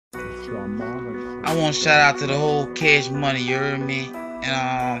I want to shout out to the whole Cash Money, you heard me?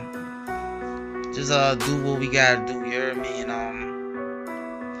 And just do what we gotta do, you heard me? And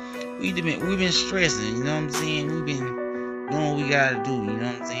we've been stressing, you know what I'm saying? We've been doing what we gotta do, you know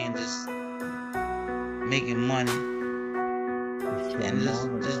what I'm saying? Just making money and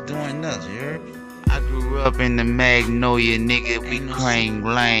just doing nothing, you heard me? I grew up in the Magnolia, nigga. We claim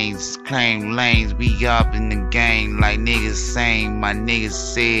lanes. We up in the game like niggas saying. My niggas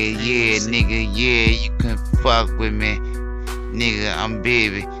said, yeah, nigga, yeah, you can fuck with me. Nigga, I'm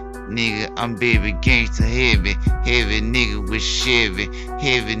baby. Nigga, I'm baby gangsta heavy. Heavy nigga with Chevy.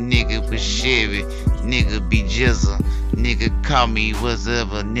 Heavy nigga with Chevy. Nigga be jizzle. Nigga call me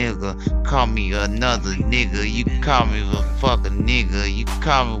whatever nigga. Call me another nigga. You call me a fucking nigga. You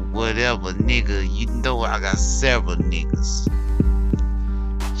call me whatever nigga. You know I got several niggas.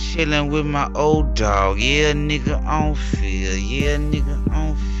 Chillin' with my old dog. Yeah, nigga on feel. Yeah, nigga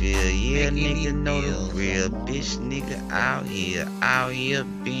on feel. Yeah, nigga know the real. Bitch, nigga out here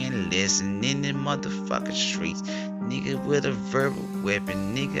being lesson in the motherfucking streets. Nigga with a verbal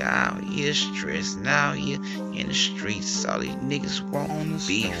weapon. Nigga out here stressing. Out here in the streets. All these niggas want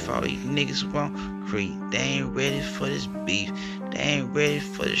beef. All these niggas want creep. They ain't ready for this beef. They ain't ready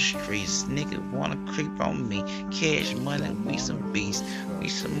for the streets. Nigga wanna creep on me. Cash money, we some beasts. We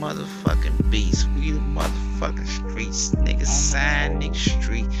some motherfucking beasts. We the motherfucking streets. Nigga sign, nigga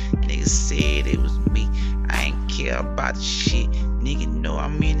street. Nigga said it was me. I ain't care about the shit. Nigga know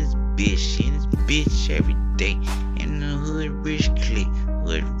I'm in this bitch. In this bitch every day. In the hood rich clique.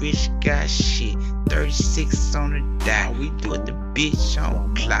 Hood rich got shit. 36 on the dime. We put the bitch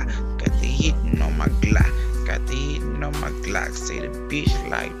on clock. Got the hitting on my Glock. Got the hitting on my Glock. Say the bitch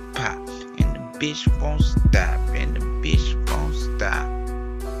like pop. And the bitch won't stop. And the bitch won't stop.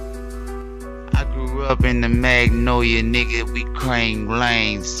 I grew up in the Magnolia, nigga. We claim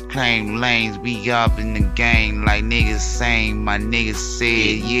lanes. We up in the game like niggas saying. My niggas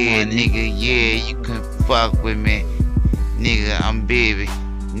said, yeah, nigga, yeah, you can fuck with me. Nigga, I'm baby.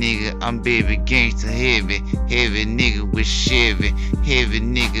 Nigga, I'm baby gangsta heavy. Heavy nigga with Chevy. Heavy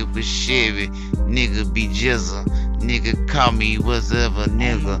nigga with Chevy. Nigga be jizzle. Nigga call me whatever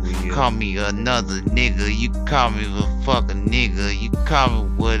nigga. Call me another nigga. You call me a fucking nigga. You call me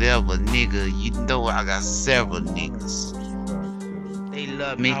whatever nigga. You know I got several niggas. They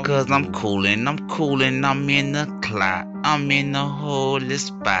love me cause I'm coolin'. I'm in the clock. I'm in the holy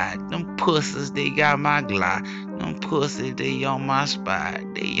spot. Them pussies, they got my Glock. Them pussies, they on my spot.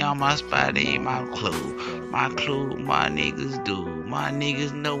 They on my spot, they ain't my clue. My clue, my niggas do. My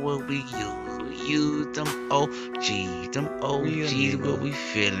niggas know what we use. We use them OGs. Them OGs, what we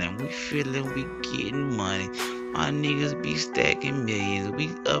feelin'. We getting money. My niggas be stacking millions.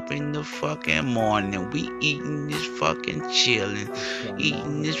 We up in the fucking morning. We eating this fucking chillin'.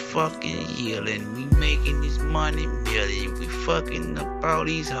 Eating this fucking yellin'. We making this money million. We fucking up all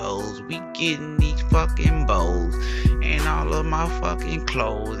these hoes. We getting these fucking bowls. And all of my fucking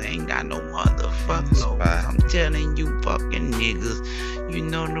clothes ain't got no motherfucking spot. I'm telling you fucking niggas. You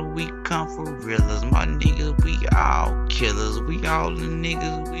know that we come for realers. My niggas, we all killers. We all the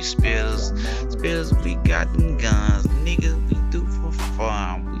niggas, we spitters. Spitters, we got them guns. Niggas, we do for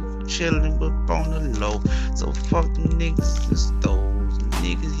fun. We chillin' but on the low. So fuck them niggas and stoves.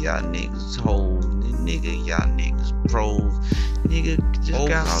 Niggas, y'all niggas hoes. Nigga, y'all niggas pros. Nigga just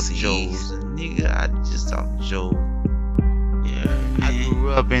got off Joes. Nigga, I just off Joe. I grew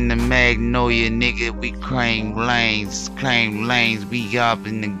up in the Magnolia, nigga. We claim lanes. We up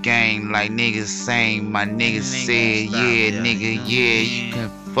in the game like niggas saying. My niggas said, yeah, nigga, yeah, you can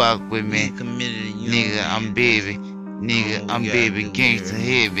fuck with me. Nigga, I'm baby. Nigga, I'm baby gangsta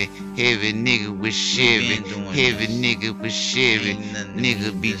heavy. Heavy nigga with Chevy. Heavy nigga with Chevy.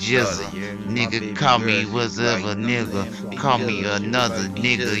 Nigga be jizzle. Nigga call me whatever nigga. Call me another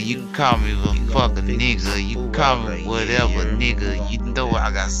nigga. You call me a fucking nigga. You call me whatever nigga. You know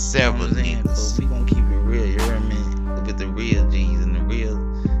I got several niggas. We gon' keep it real, you hear me? With the real G's and the real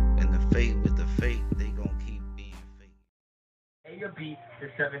and the fake with the fake, they gon' keep being fake. A or B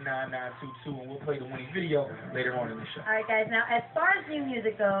is 79922, and we'll play the winning video later on in the show. Alright guys, now as far as new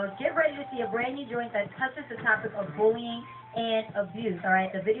music goes, get ready to see a brand new joint that touches the topic of bullying and abuse.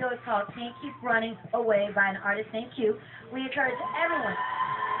 Alright, the video is called Can't Keep Running Away by an artist named Q. We encourage everyone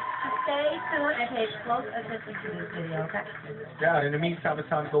to stay tuned and pay close attention to this video, okay? Yeah, in the meantime, it's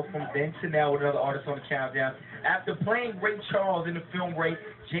time to go from then to now with another artist on the countdown. After playing Ray Charles in the film Ray,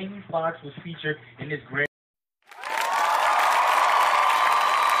 Jamie Foxx was featured in this grand.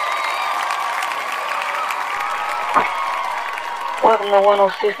 Welcome to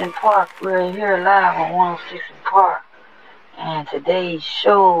 106 in Park. We're here live on 106 in Park. And today's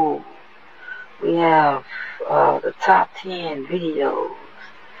show We have the top 10 videos.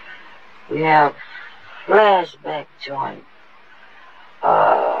 We have flashback joint.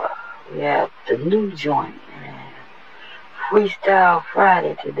 We have the new joint. And Freestyle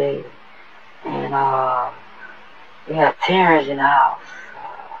Friday today. And we have Terrence in the house.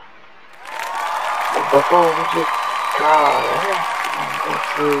 But before we get to all that, I'm going to go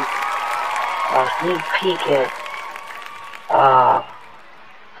through a sneak peek at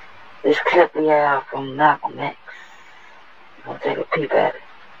this clip we have from Malcolm X. We're going to take a peep at it.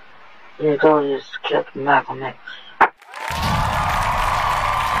 Here goes this clip from Malcolm X.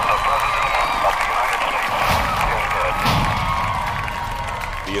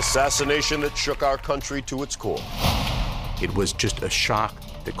 The assassination that shook our country to its core. It was just a shock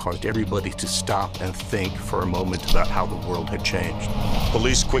that caused everybody to stop and think for a moment about how the world had changed.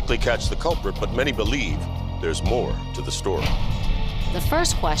 Police quickly catch the culprit, but many believe there's more to the story. The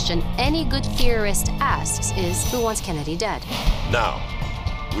first question any good theorist asks is, who wants Kennedy dead? Now,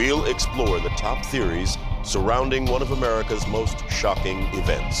 we'll explore the top theories surrounding one of America's most shocking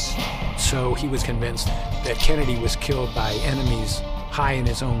events. So he was convinced that Kennedy was killed by enemies high in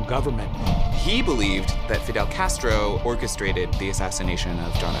his own government. He believed that Fidel Castro orchestrated the assassination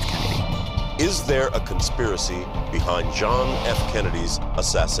of John F. Kennedy. Is there a conspiracy behind John F. Kennedy's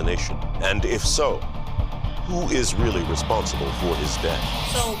assassination? And if so, who is really responsible for his death?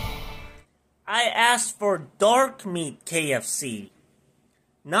 So, I asked for dark meat KFC,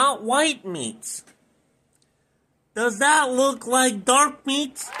 not white meats. Does that look like dark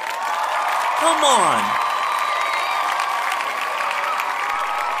meats? Come on!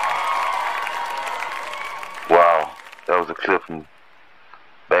 Wow, that was a clip from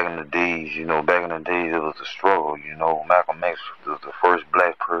back in the days. You know, back in the days it was a struggle. You know, Malcolm X was the first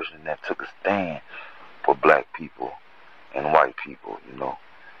black person that took a stand for black people and white people. You know,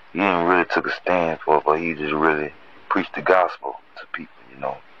 he didn't really took a stand for it, but he just really preached the gospel to people. You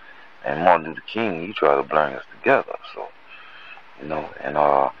know, and Martin Luther King, he tried to bring us together. So, you know, and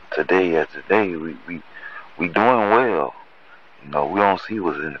today we doing well. You know, we don't see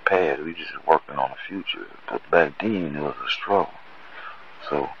what's in the past. We just working on the future. But back then, it was a struggle.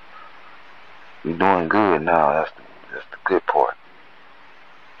 So, we doing good now. That's the good part.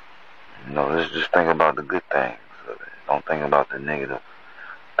 You know, let's just think about the good things of it. Don't think about the negative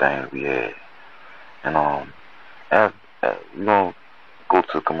things we had. And as we're gonna go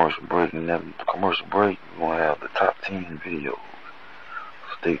to a commercial break, and after the commercial break, we're gonna have the top 10 videos.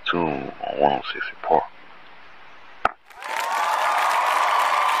 Stay tuned on 106 Park.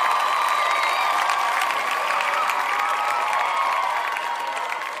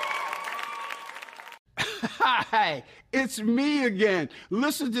 Hi, it's me again.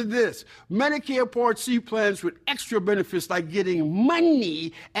 Listen to this. Medicare Part C plans with extra benefits like getting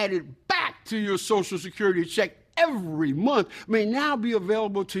money added back to your Social Security check every month may now be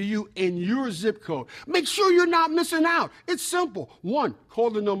available to you in your zip code. Make sure you're not missing out. It's simple. 1, call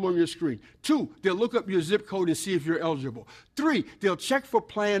the number on your screen. 2, they'll look up your zip code and see if you're eligible. 3, they'll check for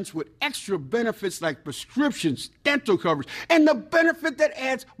plans with extra benefits like prescriptions, dental coverage, and the benefit that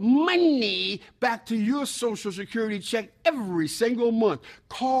adds money back to your Social Security check every single month.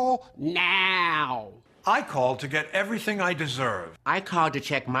 Call now. I called to get everything I deserve. I called to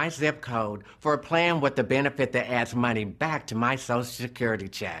check my zip code for a plan with the benefit that adds money back to my Social Security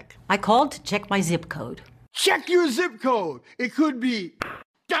check. I called to check my zip code. Check your zip code. It could be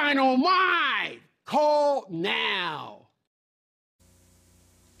dynamite. Call now.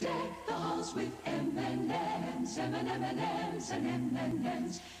 Deck the halls with M&M's, M&M's, and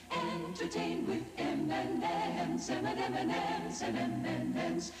M&M's. Entertain with M&M's, M&M's, and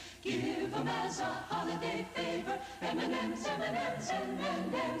M&M's. Give them as a holiday favor, M&M's, M&M's, and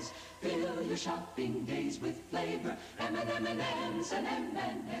M&M's. Fill your shopping days with flavor, M&M's, and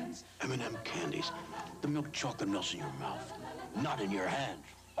M&M's. M&M candies, the milk chocolate melts in your mouth, not in your hand.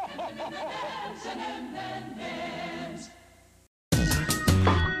 M&M's and M&M's.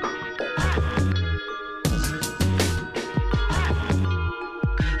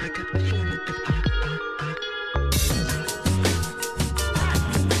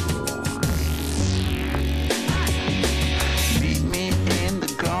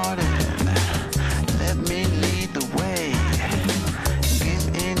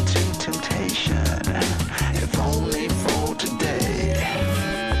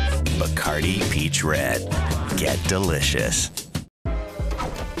 Bacardi Peach Red. Get delicious.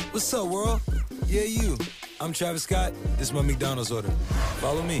 What's up, world? Yeah, you. I'm Travis Scott. This is my McDonald's order.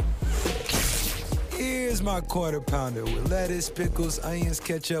 Follow me. Here's my quarter pounder with lettuce, pickles, onions,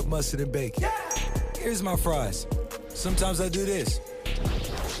 ketchup, mustard, and bacon. Here's my fries. Sometimes I do this.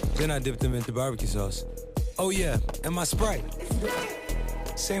 Then I dip them into barbecue sauce. Oh yeah, and my Sprite.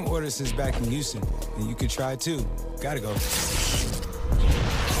 Same order since back in Houston, and you can try it too. Gotta go. The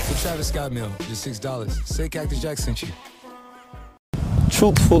Travis Scott meal, just $6. Say Cactus Jack sent you.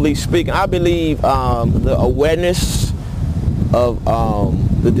 Truthfully speaking, I believe the awareness of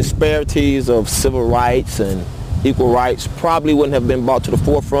the disparities of civil rights and equal rights probably wouldn't have been brought to the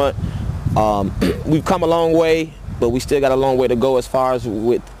forefront. We've come a long way, but we still got a long way to go as far as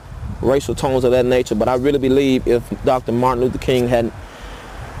with racial tones of that nature. But I really believe if Dr. Martin Luther King hadn't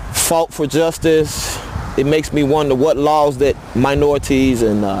fought for justice, it makes me wonder what laws that minorities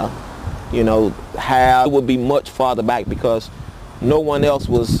and have would be much farther back, because no one else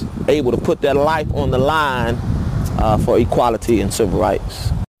was able to put their life on the line for equality and civil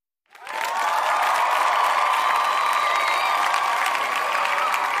rights.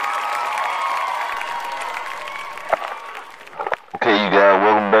 Okay, you guys,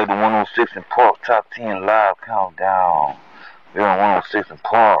 welcome back to 106 in Park Top 10 Live Countdown. We're on 106 in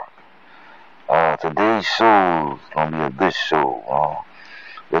Park. Today's show is going to be a good show.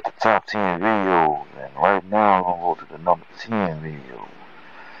 With the top 10 videos, and right now I'm going to go to the number 10 video.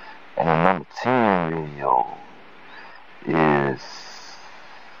 And the number 10 video is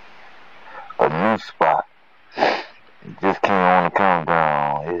a new spot. It just came on the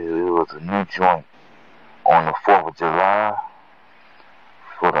countdown. It was a new joint on the 4th of July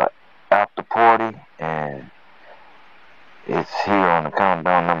for the after party, and it's here on the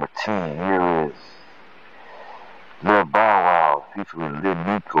countdown number 10. Here is Lil Bow Wow featuring Lil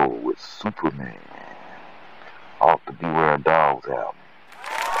Nico with Superman off the Beware Dogs album.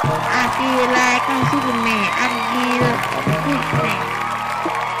 I feel like I'm Superman. I can get up off the quicksand.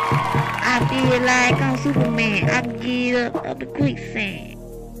 I feel like I'm Superman. I can get up off the quicksand.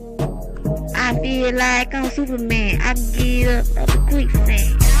 I feel like I'm Superman. I can get up off the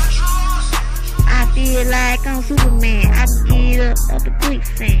quicksand. I feel like I'm Superman. I can get up off the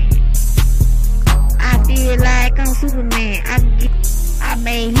quicksand. I feel like I'm Superman. I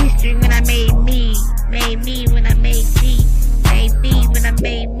made history when I made me. Made me when I made G. Made me when I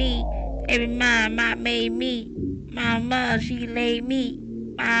made me. Every mama made me. Mama, she laid me.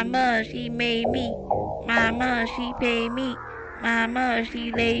 Mama, she made me. Mama, she paid me. Mama,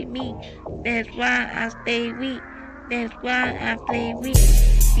 she laid me. That's why I stay weak. That's why I play with.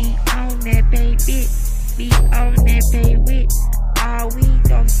 Be on that baby. Be on that baby. All we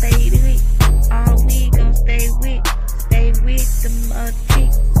gon' stay with. All we gon' stay with. Stay with them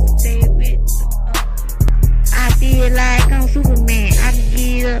chicks. Stay with them I feel like I'm Superman. I can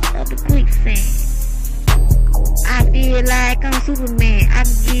get up the quicksand. I feel like I'm Superman. I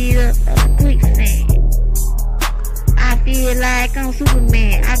can get up the quicksand. I feel like I'm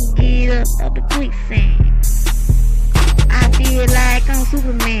Superman. I can get up the quicksand. I feel like I'm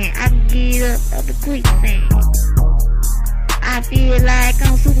Superman. I can get up the quicksand. I feel like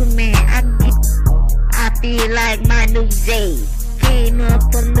I'm Superman. I feel like my new J came up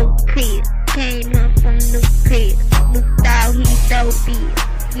from new crib. Came up from new crib. Looked out, he so big.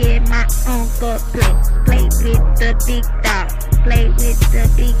 Yeah, my uncle play with the big dog. Play with the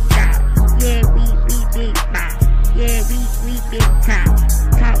big dog. Yeah, we big dog. Yeah, we big time.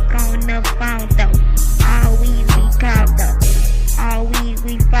 Talk on the phone though. All we call though. All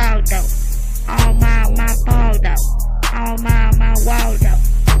we fall though. All my ball though. All my wall though.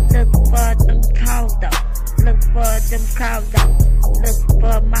 Look for them calls though. Look for them calls though. Look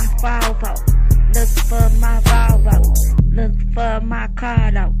for my Volvo. Look for my Volvo. Look for my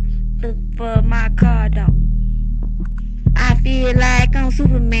car though. Look for my car though. I feel like I'm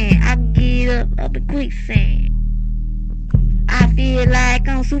Superman. I can get up the quicksand. I feel like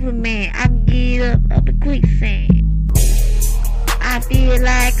I'm Superman. I can get up the quicksand. I feel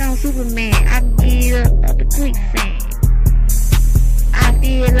like I'm Superman. I can get up the quicksand. I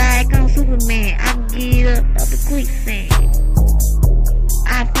feel like I'm Superman. I can get up the quicksand.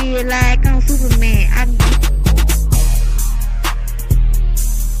 I feel like I'm Superman. I can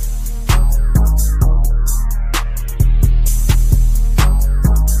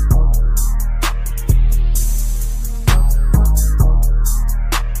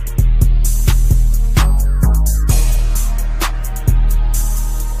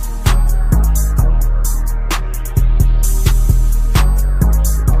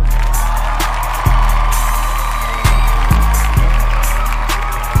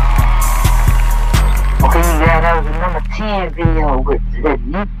video with Lil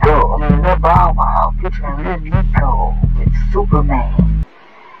Nico, Lil Bow Wow featuring Lil Nico with Superman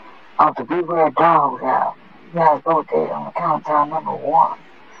off the Beware Dogs album. You guys go there on the countdown number 1.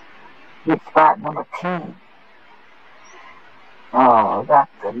 Hit spot number 10. Oh,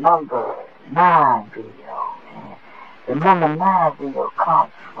 that's the number 9 video. And the number 9 video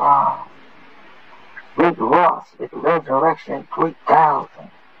comes from Rick Ross with Resurrection 3000.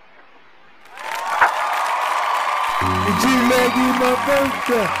 Did you like my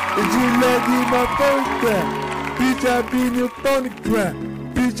birthday? Did you like my birthday? Bitch, I been up on the ground.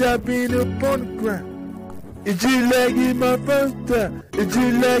 Bitch, I been up on the ground. Did you like my birthday? Did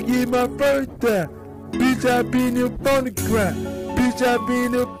you like my birthday? Bitch, I been up on the ground. Bitch, I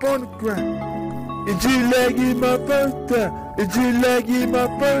been up on the ground. Did you like my birthday? Did you like my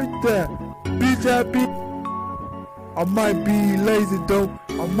birthday? Bitch, I been. I might be lazy though.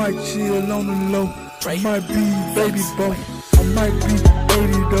 I might chill on the low. I might be baby boy. I might be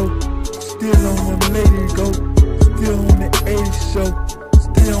 80 though. Still on my lady go. Still on the 80 show.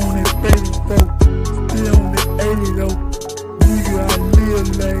 Still on that baby folk. Still on the 80 though. Nigga, I live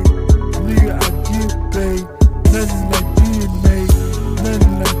late. Nigga, I get paid. Nothing like DNA.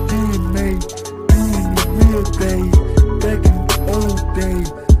 Nothing like DNA. Doing the real days. Back in the old days.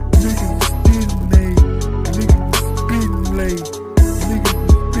 Niggas was spitting late. Niggas was spitting late. Niggas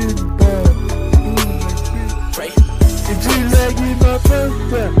was spitting ball. Did you like my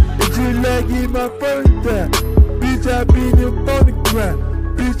birthday? Did you like my birthday? Bitch, I been up on the ground.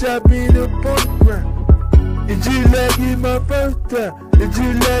 Bitch, I been up on the ground. Did you like my birthday? Did you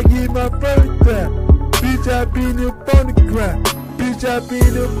like my birthday? Bitch, I been up on the ground. Bitch, I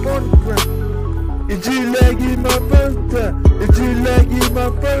been up on the ground. Did you like my birthday? Did you like my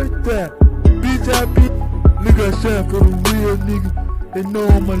birthday? Bitch, I been. Nigga, I shine for the real nigga. They know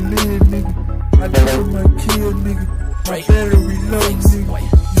I'm a live nigga. I do my kill nigga. My battery low nigga.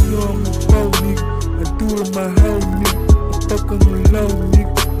 You know I'm a pro nigga. I do it my whole nigga. I fuck on the low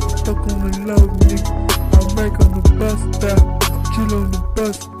nigga. I fuck on the low nigga. I make on the bus stop. Kill on the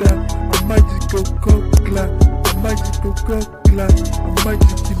bus stop. I might just go coke clock. I might just go coke clock. I might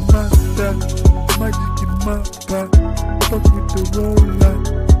just get my stop. I might just get my pop. Fuck with the roller.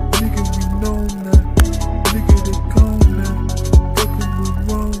 Nigga, we know now. Nigga, they come now. Fucking with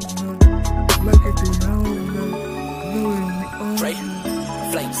wrong now. Like it, they own now. Knowing we own now.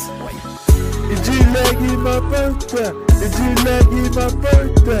 Flames. Did you like my birthday? Did you like my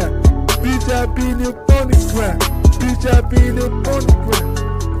birthday? Bitch, I been up on the ground. Bitch, I been up on the ground.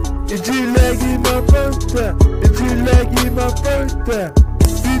 Did you like my birthday? Did you like my birthday?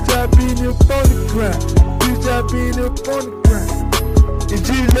 Bitch, I been up on the ground. Bitch, I been up on the ground. Did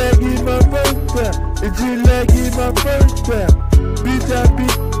you like my birthday? Did you like my birthday? Bitch, I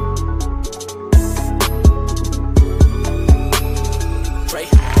been.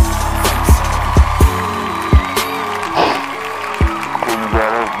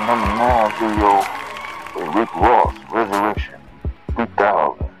 Number 9 video with Rick Ross, Resurrection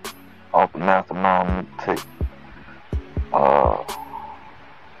 3000, off the Mastermind tape.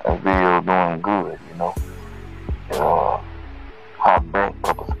 That video doing good, you know. Hot back,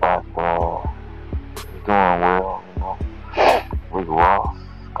 couple spots, doing well, you know. Rick Ross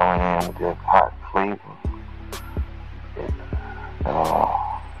coming in with that hot flavor.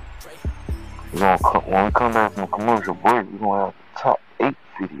 When we come back from commercial break, we're gonna have the top 8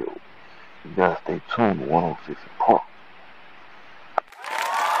 videos. You gotta stay tuned to 106 Park.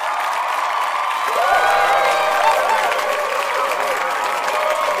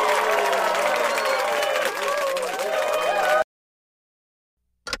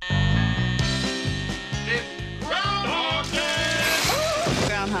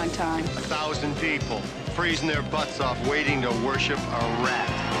 Groundhog time. 1,000 people freezing their butts off waiting to worship a rat.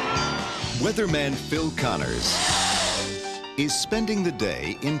 Weatherman Phil Connors is spending the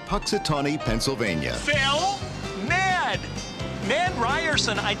day in Puxatawney, Pennsylvania. Phil? Ned! Ned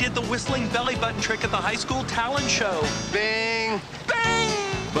Ryerson. I did the whistling belly button trick at the high school talent show. Bing! Bing!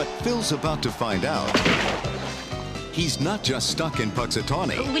 But Phil's about to find out he's not just stuck in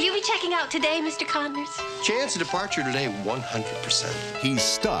Puxatawney. Will you be checking out today, Mr. Connors? Chance of departure today, 100%. He's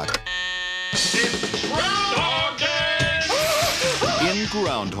stuck Groundhog Day! in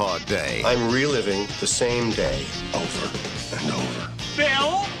Groundhog Day. I'm reliving the same day over and over.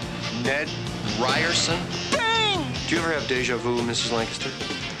 Phil? Ned Ryerson? Bing! Do you ever have deja vu, Mrs. Lancaster?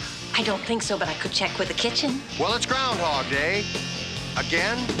 I don't think so, but I could check with the kitchen. Well, it's Groundhog Day.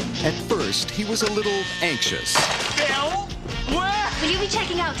 Again? At first, he was a little anxious. Phil? What? Will you be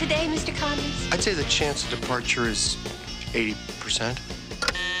checking out today, Mr. Connors? I'd say the chance of departure is 80%.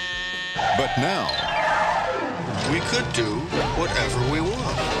 But now, we could do whatever we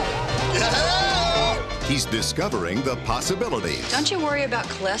want. he's discovering the possibilities. Don't you worry about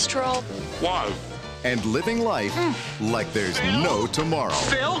cholesterol? Why? And living life like there's no tomorrow.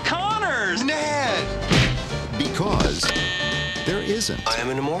 Phil Connors! Ned! Because there isn't. I am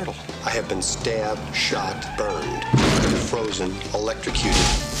an immortal. I have been stabbed, shot, burned, frozen, electrocuted.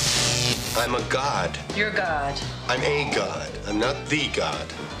 I'm a god. You're God. I'm a god. I'm not the god.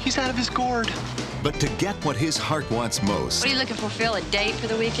 He's out of his gourd. But to get what his heart wants most What are you looking for, Phil? A date for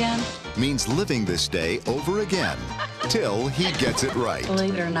the weekend? means living this day over again till he gets it right.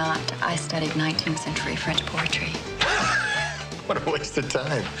 Believe it or not, I studied 19th century French poetry. What a waste of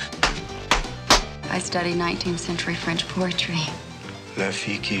time. I studied 19th century French poetry. La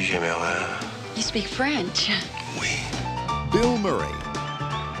fille qui j'aimerais. You speak French? Bill Murray,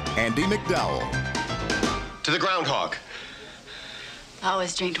 Andy McDowell. To the groundhog. I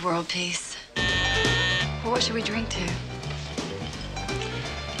always drink to world peace. Well, what should we drink to?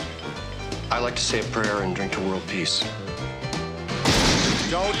 I like to say a prayer and drink to world peace.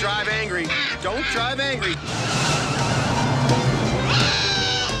 Don't drive angry. Don't drive angry.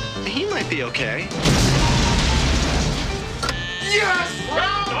 He might be okay. Yes!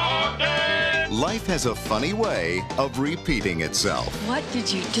 Life has a funny way of repeating itself. What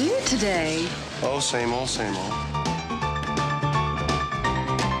did you do today? Oh, same old, same old.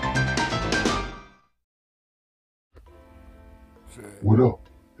 What up?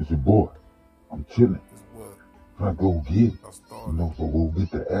 It's your boy. I'm chilling. Trying to go get it. You know, so go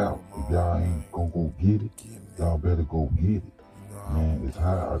get the album. If y'all ain't gonna go get it, y'all better go get it. Man, it's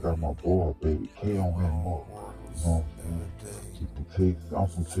hot. I got my boy, baby K on that mug. You know what I'm saying? She from Texas. I'm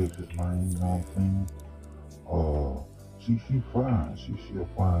from Texas, man. You know what I'm saying? She fine. She a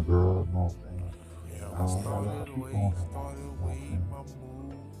fine girl. You know what I'm saying? I keep on her. You know what I'm saying?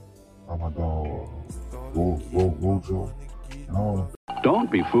 Got my dog, Rojo.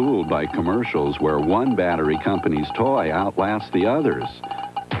 Don't be fooled by commercials where one battery company's toy outlasts the others.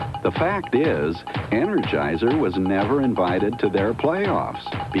 The fact is, Energizer was never invited to their playoffs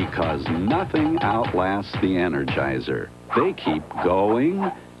because nothing outlasts the Energizer. They keep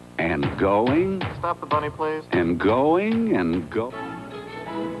going and going. Stop the bunny, please. And going and go.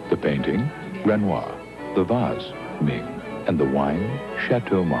 The painting, Renoir. The vase, Ming. And the wine,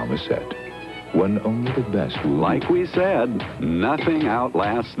 Chateau Marmoset. When only the best will... Like we said, nothing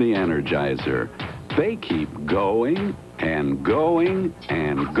outlasts the Energizer. They keep going and going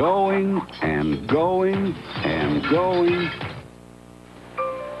and going and going and going.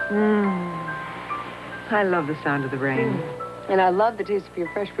 I love the sound of the rain. And I love the taste of your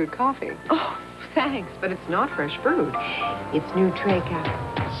fresh brewed coffee. Oh, thanks, but it's not fresh brewed. It's new Trey Cap.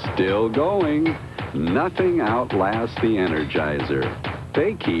 Still going. Nothing outlasts the Energizer.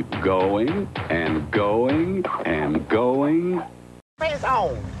 They keep going and going and going. It's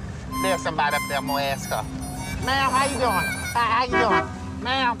on. There's somebody up there, I'm gonna ask her. Ma'am, how you doing? How you doing?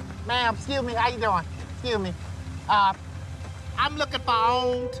 Ma'am, excuse me, how you doing? Excuse me. I'm looking for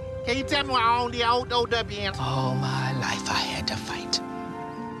owned. Can you tell me where owned the OWN? All my life I had to fight.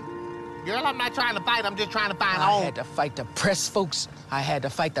 Girl, I'm not trying to fight, I'm just trying to find owned. I had to fight the press folks. I had to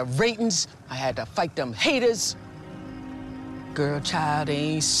fight the ratings. I had to fight them haters. Girl, child,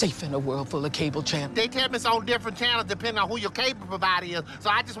 ain't safe in a world full of cable channels. They tell me it's on different channels depending on who your cable provider is, so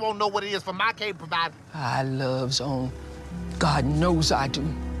I just want to know what it is for my cable provider. I loves on. God knows I do.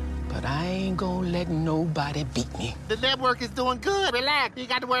 But I ain't gonna let nobody beat me. The network is doing good. Relax. You ain't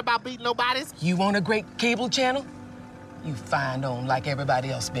got to worry about beating nobody. You want a great cable channel? You find on like everybody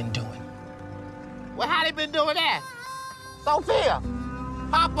else been doing. Well, how they been doing that? Sophia,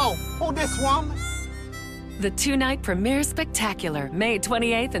 Popo, who this woman? The two-night premiere spectacular, May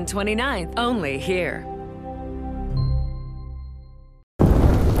 28th and 29th, only here.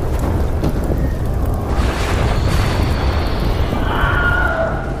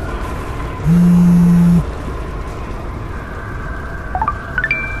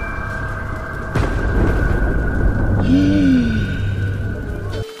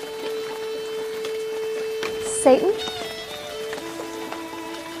 Satan?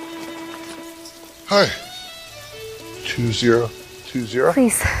 Hi. 2020.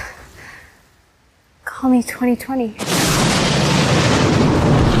 Please. Call me 2020.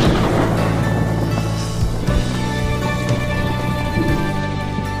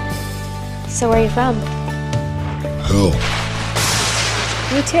 So where are you from? Hell.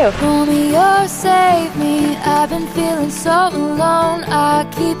 Me too. Pull me or save me. I've been feeling so alone. I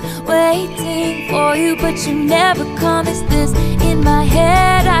keep waiting for you, but you never come. Is this in my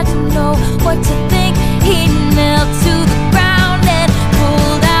head? I don't know what to think. He knelt to the ground and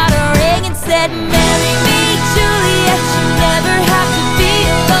pulled out a ring and said, marry me, Juliet. You never have to be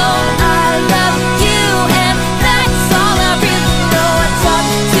alone. I love you, and that's all I really know. I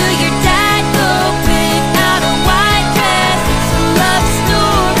talked to your dad, go pick out a white dress. It's a love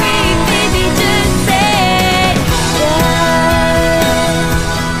story, baby, just say yes.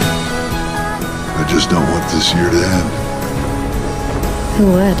 just don't want this year to end. Who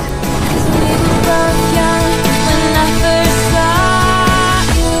would?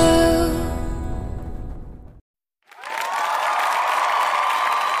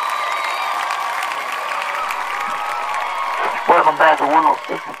 Welcome back to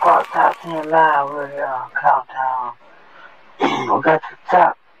 106 and Park Top 10 Live. We're here on Countdown. We got the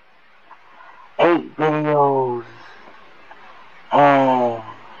top 8 videos. And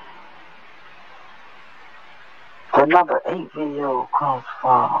the number 8 video comes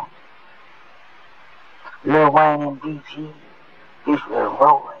from Lil Wayne and BG. Featuring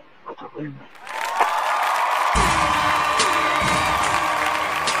Rolling with the remix.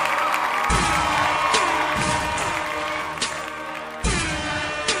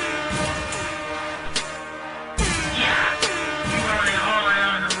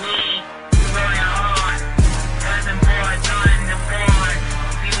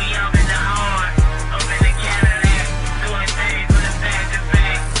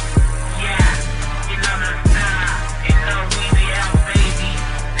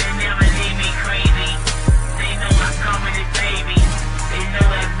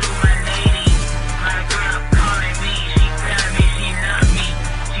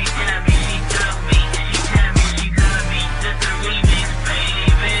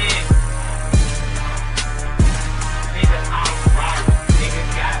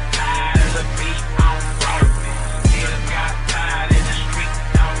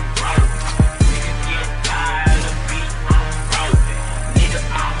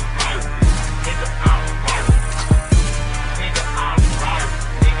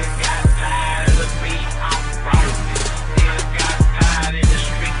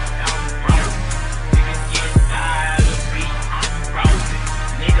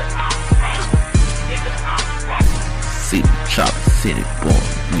 City boy,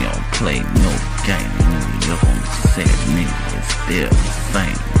 we don't play no game. We up on the set, nigga, it's still the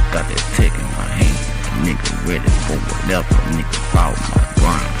same. Got that tech in my hand, nigga ready for whatever. Nigga follow my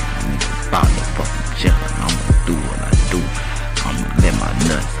grind, nigga bout the fucking jump. I'ma do what I do, I'ma let my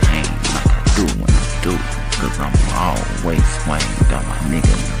nuts hang like I do when I do. Cause I'm always swing, got my nigga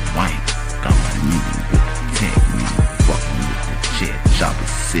in the wine. Got my nigga with the tech, nigga fucking with the jet. Chopper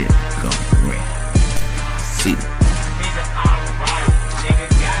city, gun red. City.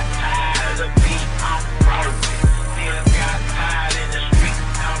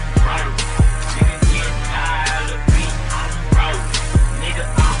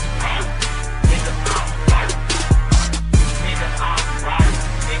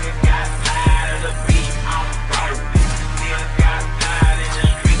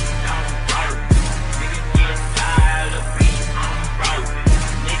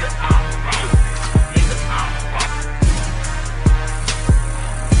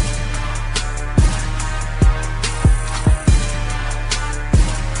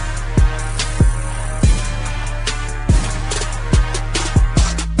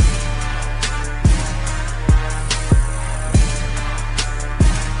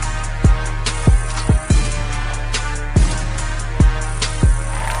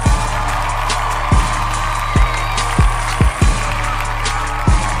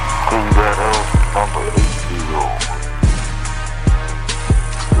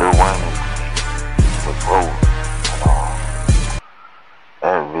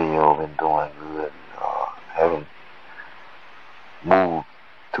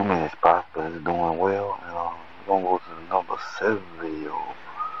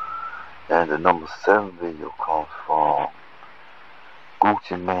 And the number 7 video comes from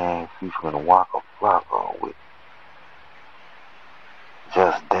Gucci Mane featuring Waka Flocka with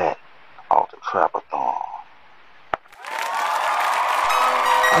Just That off the Trapathon.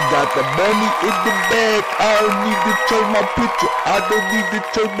 I got the money in the bag, I don't need to change my picture. I don't need to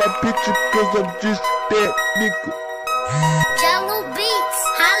change my picture cause I'm just that nigga. Jello Beats,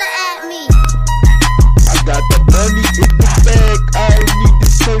 holla at me. I got the money in the bag, I don't need to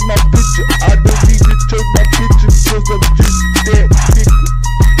change my picture. I don't need to change my picture cause I'm just that nigga.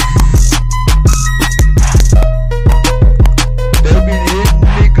 They be hitting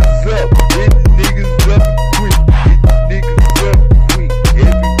niggas up quick, hitting niggas up quick. Everywhere we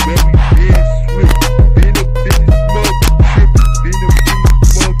been swift, been up in this mug trip, been up in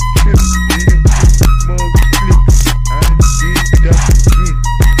this mug trip, been up in this mug flip. I done did that.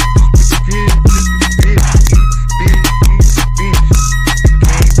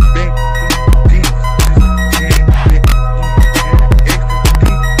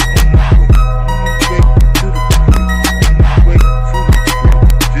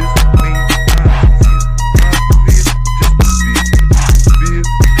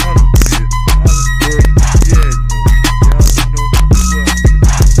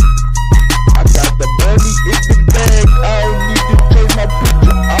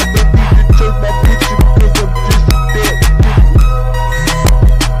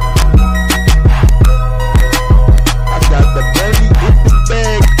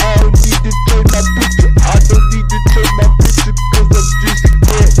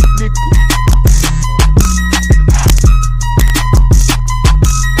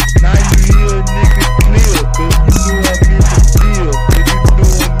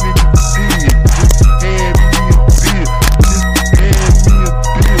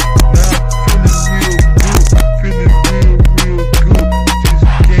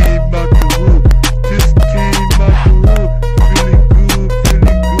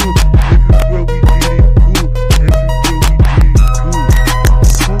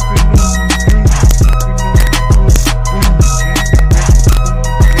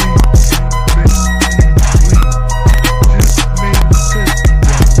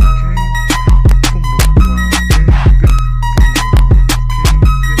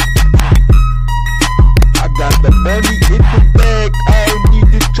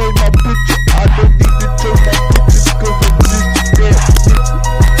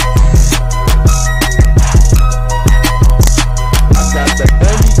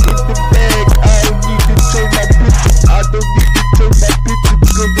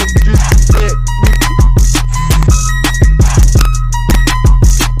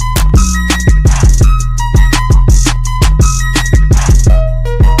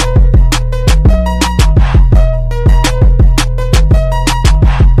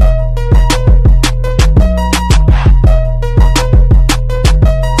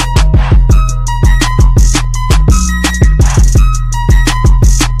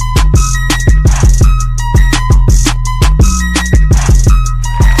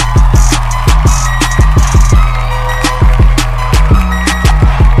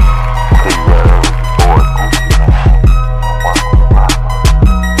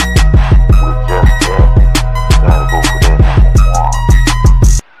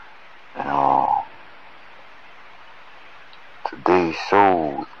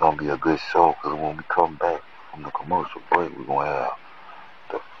 be a good show because when we come back from the commercial break, we're going to have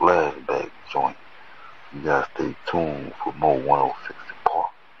the flashback joint. You guys stay tuned for more 106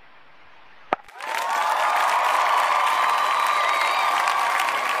 Park.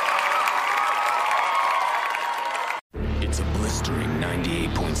 It's a blistering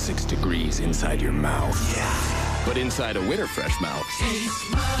 98.6 degrees inside your mouth. Yeah. But inside a Winter Fresh mouth.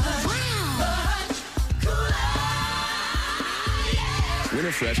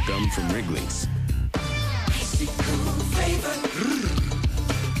 Winter Fresh gum from Wrigley's. Icy cool flavor.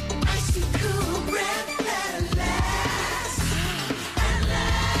 Icy cool breath that lasts and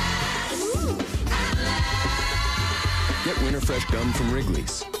lasts. Get Winter Fresh gum from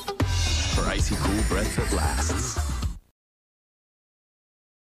Wrigley's for icy cool breath that lasts.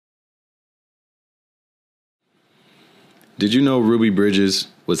 Did you know Ruby Bridges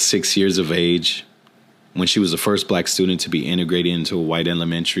was 6 years of age when she was the first black student to be integrated into a white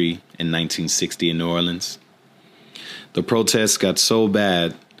elementary in 1960 in New Orleans? The protests got so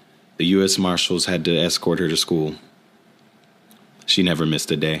bad, the U.S. Marshals had to escort her to school. She never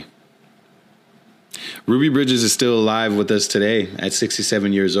missed a day. Ruby Bridges is still alive with us today at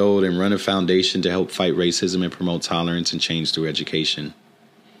 67 years old and run a foundation to help fight racism and promote tolerance and change through education.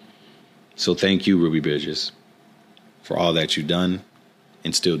 So thank you, Ruby Bridges, for all that you've done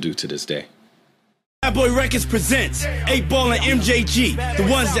and still do to this day. Bad Boy Records presents 8Ball and MJG, the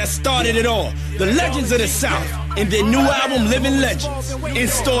ones that started it all, the legends of the South, and their new album, Living Legends, in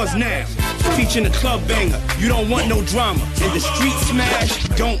stores now. Featuring a club banger, You Don't Want No Drama, and the street smash,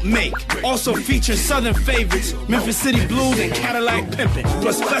 Don't Make. Also featuring Southern favorites, Memphis City Blues and Cadillac Pimpin',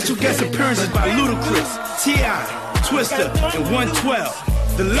 plus special guest appearances by Ludacris, T.I., Twister, and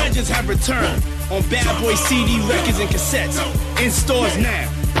 112. The legends have returned on Bad Boy CD records and cassettes, in stores now.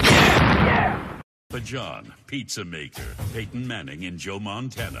 Papa John, Pizza Maker, Peyton Manning and Joe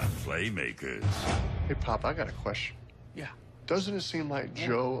Montana, Playmakers. Hey, Pop, I got a question. Yeah. Doesn't it seem like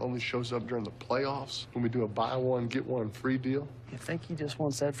Joe only shows up during the playoffs when we do a buy one, get one free deal? You think he just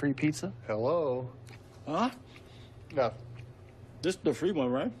wants that free pizza? Hello? Huh? No. This is the free one,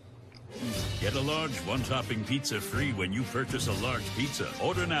 right? Get a large one-topping pizza free when you purchase a large pizza.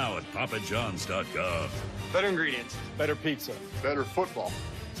 Order now at papajohns.com. Better ingredients, better pizza, better football.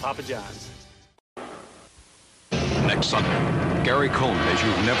 Papa John's. Next Sunday, Gary Coleman as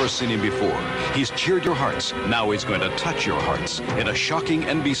you've never seen him before. He's cheered your hearts. Now he's going to touch your hearts in a shocking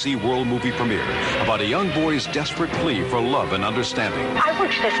NBC World movie premiere about a young boy's desperate plea for love and understanding. I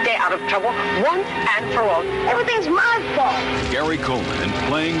wish to stay out of trouble once and for all. Everything's my fault. Gary Coleman in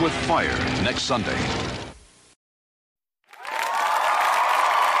Playing with Fire next Sunday.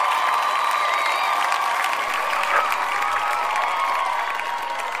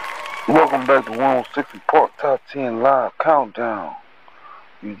 Welcome back to 106 Park Top 10 Live Countdown.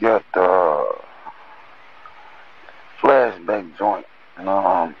 You got the flashback joint.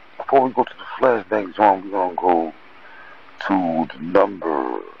 And before we go to the flashback joint, we're going to go to the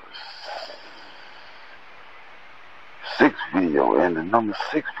number 6 video. And the number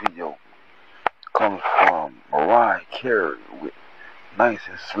 6 video comes from Mariah Carey with Nice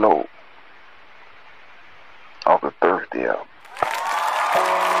and Slow off the Thursday album.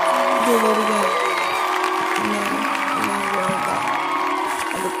 Give it again. I'm not worried about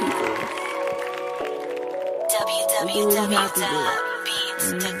other people. We do what we have to do.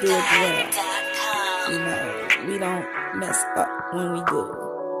 And we do it well. You know, we don't mess up when we do.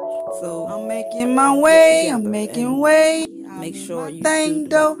 So I'm making my way. I'm making way. Make sure you think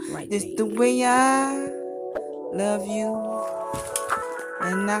though. It's the way I love you.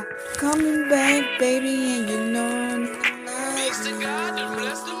 And I'm coming back, baby, and you know.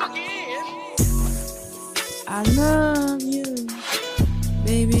 I love you,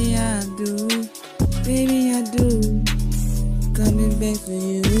 baby, I do, baby, I do, coming back for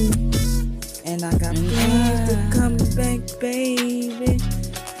you, and I got plans to come back, baby,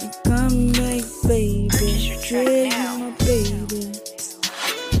 and come back, baby, yeah, my baby,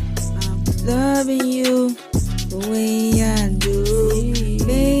 I'm loving you the way I do,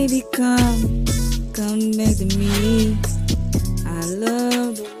 baby, come back to me, I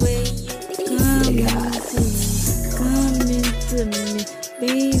love the way you come back to me. Come into me,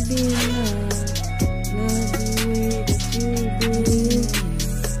 baby, love the way that you do,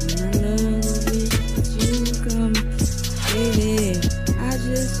 and I love the way that you come, baby, I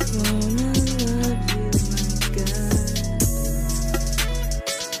just wanna love you, my God,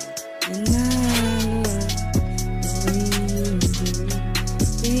 and I love the way you do,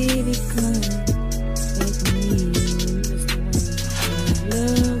 baby, come back to me, I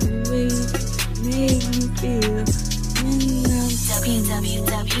love the way you make me feel.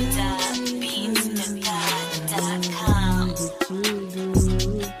 www.pop.com.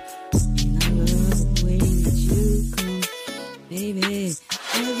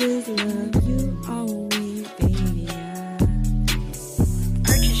 I just love you always, baby.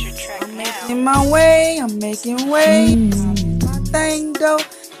 Purchase your track now. In my way, I'm making way. My thing though,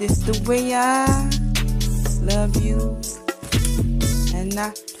 this the way I love you. And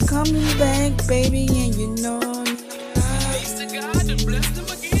I coming back, baby, and you know. Praise to God and bless them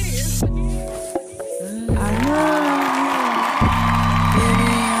again. I love you,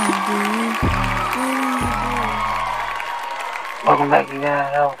 baby, Welcome back, you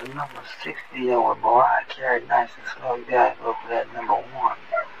guys. That was the number 6 video with Mariah Carey, Nice and Slow. You guys look for that number 1.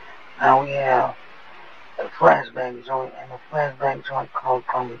 Now we have the flashback joint, and the flashback joint comes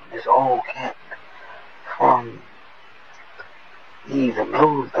from this old cat from, he's a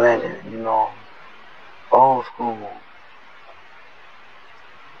blues legend, you know, old school,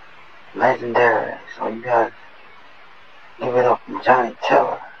 legendary. So you guys give it up from Johnny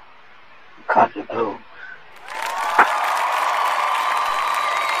Teller, Country Blues.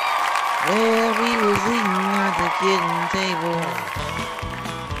 Well, we was eating at the kitchen table.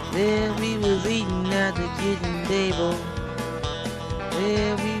 Well, we was eating at the kitchen table.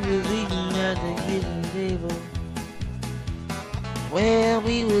 Well, we was eating at the kitchen table. Well,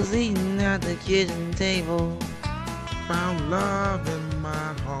 we was eating at the kitchen table. Found love in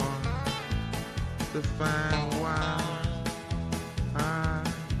my heart to find why I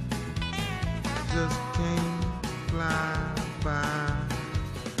just can't fly by.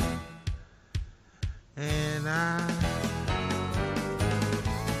 And I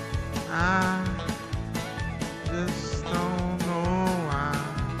just don't know why.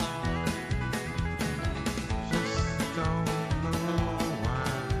 Just don't know why.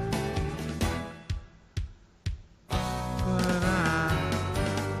 But I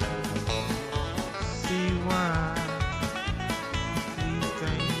see why these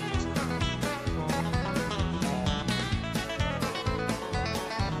things come for me.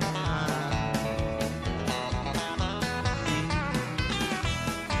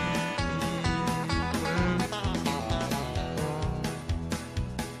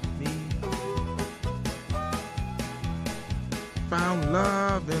 Found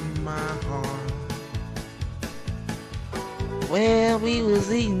love in my heart. Well, we was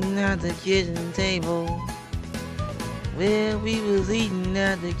eating at the kitchen table. Well, we was eating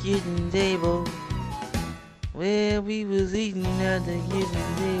at the kitchen table. Well, we was eating at the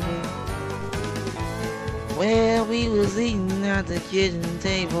kitchen table. Well, we was eating at the kitchen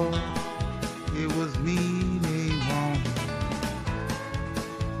table. It was me they wanted.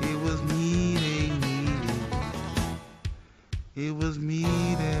 It was me they needed. It was me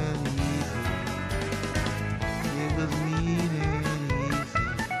that easy. It was me that easy.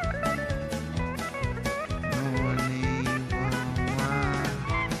 No one need why.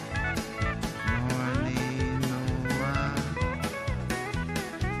 No one need no why.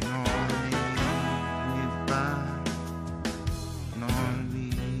 No one need why. No one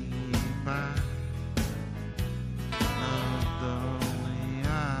need why. Love the way I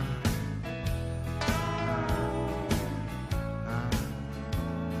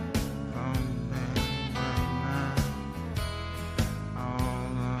come back right now.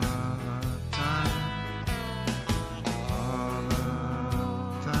 All of the time. All of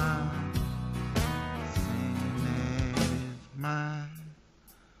the time. Saying that it's mine.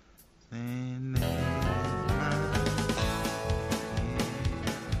 Saying that it's mine.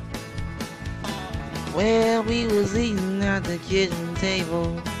 Well, we was eating at the kitchen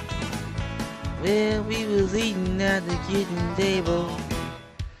table. Well, we was eating at the kitchen table.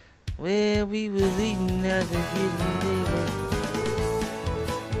 Well, we was eating at the kitchen table.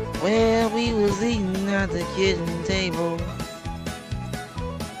 Well, we was eating at the kitchen table.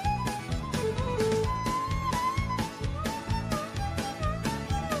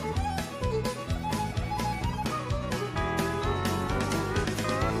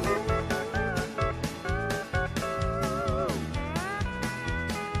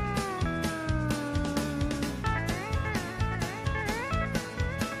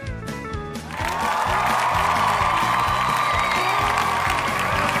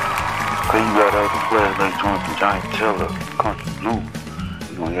 Cause you got other players like joint from Johnny Teller, Country Blues.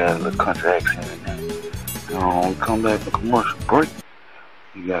 You know, he had a little country accent in there. You know, when we come back from commercial break,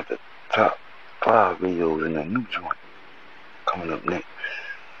 you got the top 5 videos in the new joint coming up next.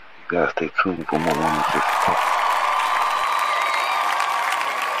 You gotta stay tuned for more 106 Talk.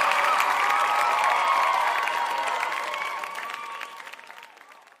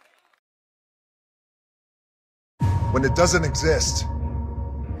 When it doesn't exist,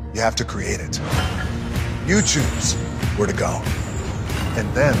 you have to create it. You choose where to go. And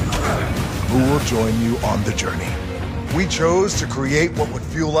then, who will join you on the journey? We chose to create what would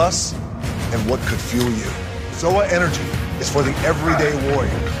fuel us and what could fuel you. Zoa Energy is for the everyday warrior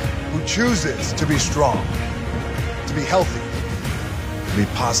who chooses to be strong, to be healthy, to be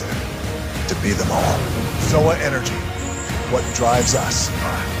positive, to be them all. Zoa Energy. What drives us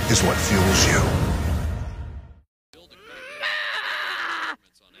is what fuels you.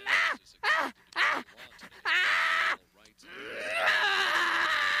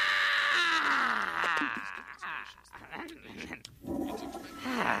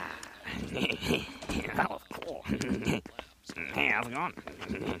 That was cool. Hey, how's it going?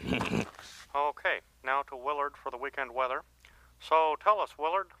 Okay, now to Willard for the weekend weather. So tell us,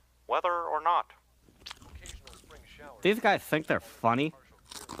 Willard, weather or not? These guys think they're funny,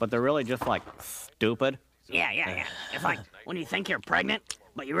 but they're really just, like, stupid. Yeah. It's like when you think you're pregnant,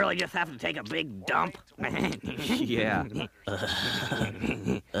 but you really just have to take a big dump. Yeah.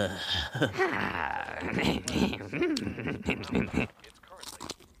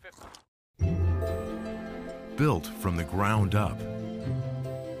 Built from the ground up.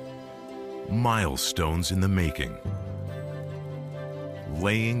 Milestones in the making.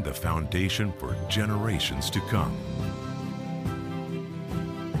 Laying the foundation for generations to come.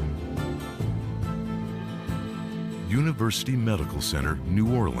 University Medical Center,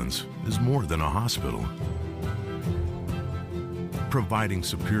 New Orleans is more than a hospital. Providing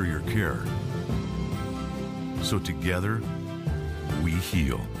superior care. So together, we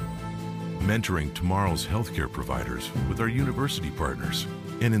heal. Mentoring tomorrow's healthcare providers with our university partners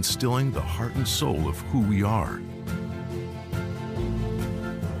and instilling the heart and soul of who we are.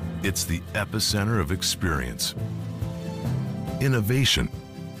 It's the epicenter of experience, innovation,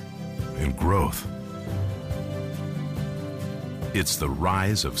 and growth. It's the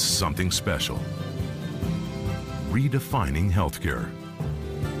rise of something special. Redefining healthcare.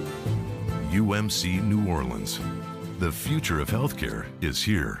 UMC New Orleans. The future of healthcare is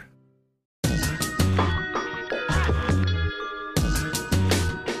here.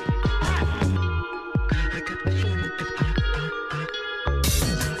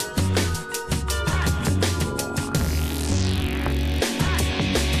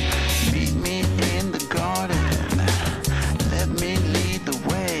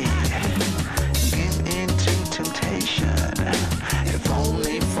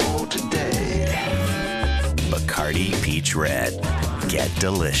 Red. Get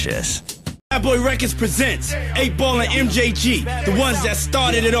delicious. Bad Boy Records presents 8 Ball and MJG, the ones that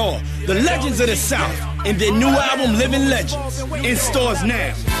started it all. The Legends of the South and their new album, Living Legends. In stores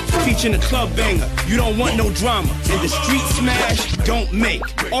now. Featuring the club banger, You Don't Want No Drama, and the street smash, Don't Make.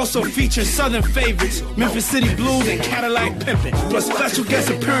 Also featuring Southern favorites, Memphis City Blues and Cadillac Pimpin'. Plus special guest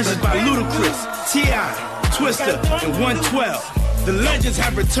appearances by Ludacris, T.I., Twister, and 112. The Legends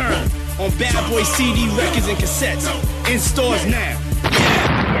have returned on Bad Boy CD records and cassettes. In stores now.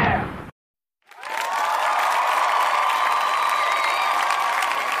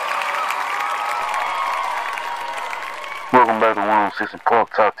 Welcome back to 106 & Park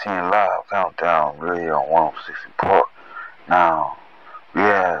Top 10 Live Countdown, really on 106 & Park. Now, we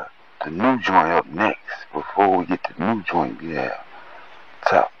have the new joint up next. Before we get to the new joint, we have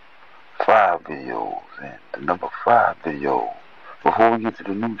top 5 videos and the number 5 video. Before we get to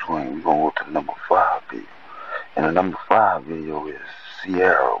the new joint, we're going to go to the number 5 video. And the number 5 video is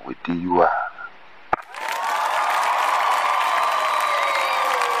Sierra with DUI.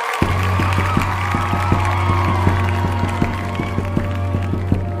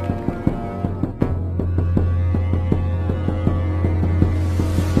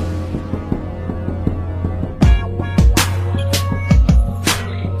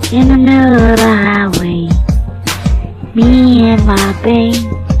 In the middle of the highway, me and my babe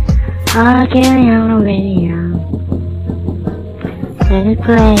are carrying on the radio. Let it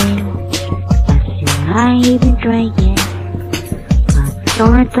play. I see I ain't even drinking, I'm so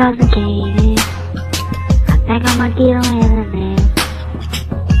intoxicated. I think I might get on internet.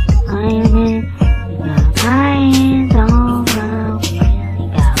 I got my hands on the wheel,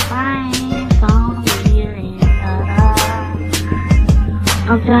 got my hands on the wheel.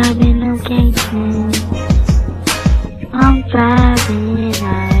 I'm driving location. I'm driving, I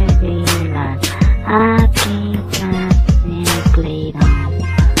realize I can't concentrate on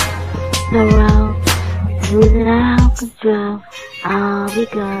the road, losing out control, all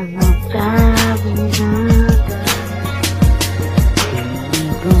because I'm driving under.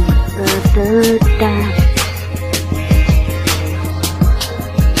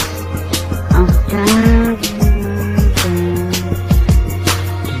 I'm driving.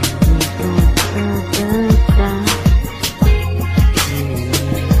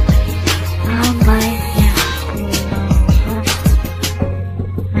 I might have to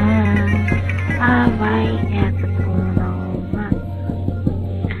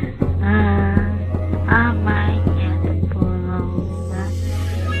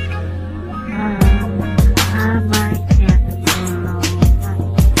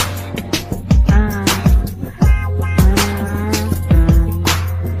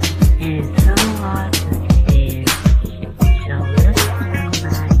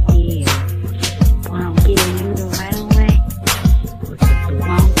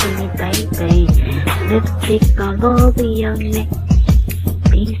baby. Lipstick all over your neck.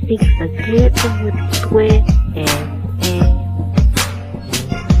 B6 are dripping with sweat.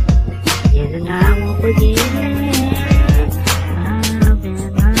 Yes, and I won't forget.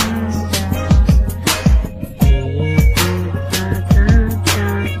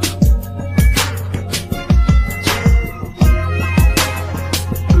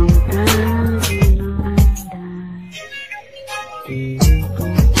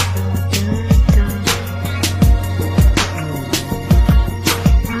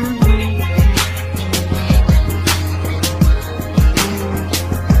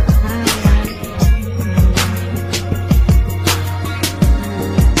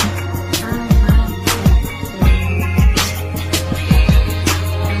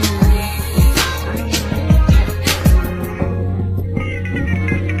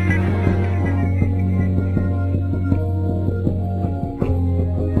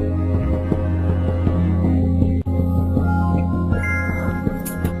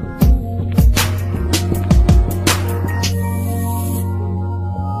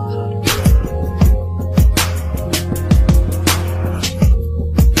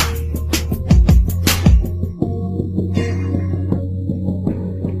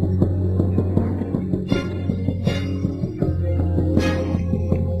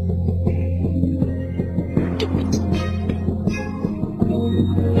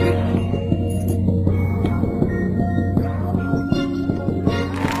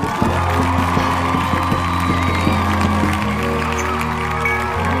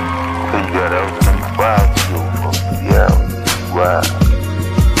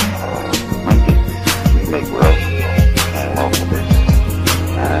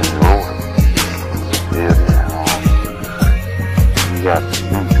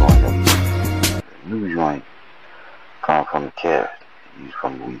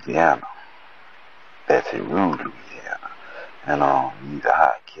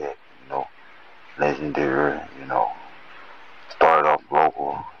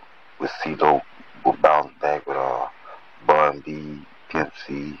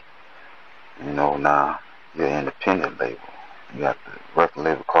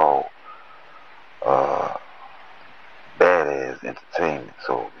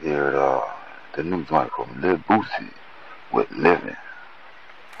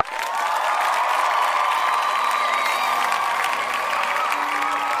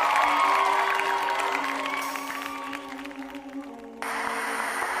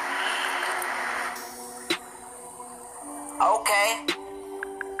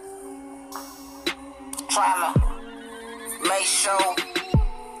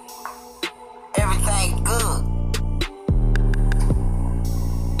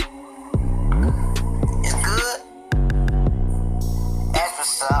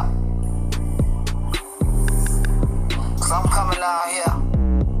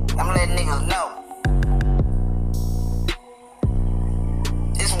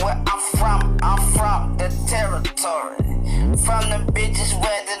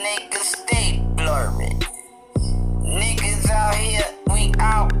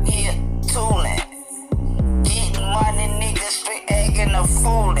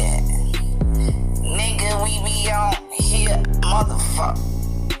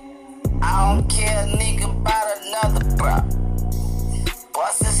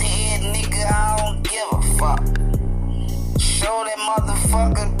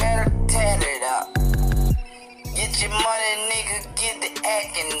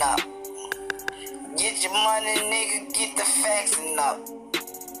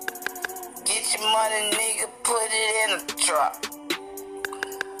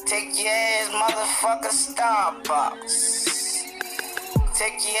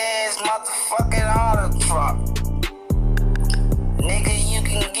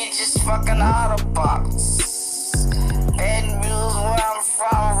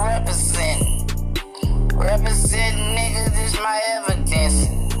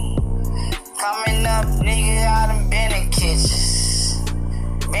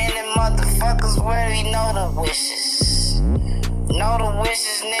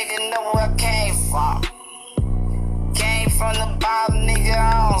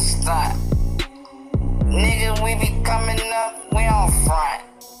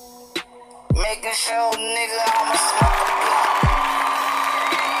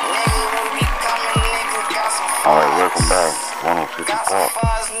 Alright, welcome back. 106 Park.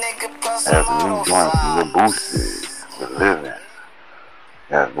 That's a new joint from Lil Boosie, The Living.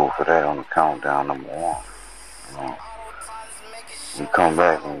 Gotta go for that on the countdown #1. You know. When we come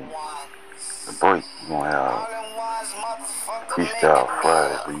back from the break, we're gonna have Freestyle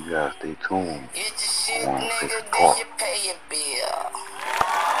Friday, so you guys stay tuned. I want to say some talk.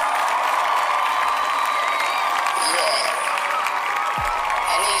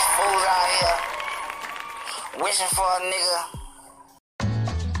 And these fools out here wishing for a nigga.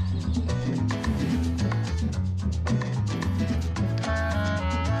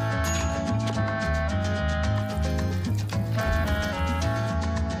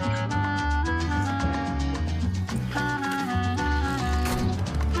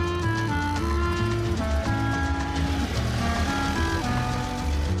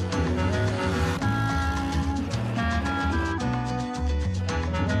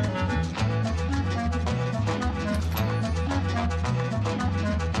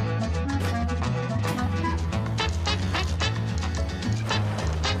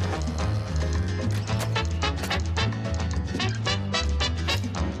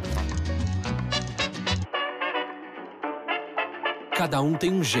 Cada um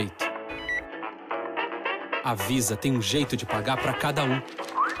tem um jeito. A Visa tem um jeito de pagar para cada um.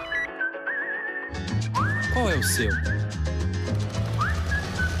 Qual é o seu?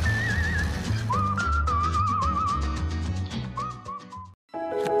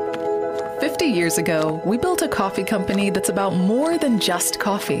 Years ago, we built a coffee company that's about more than just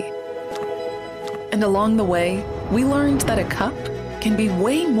coffee. And along the way, we learned that a cup can be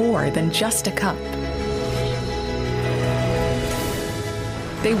way more than just a cup.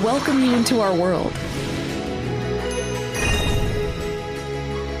 They welcome you into our world,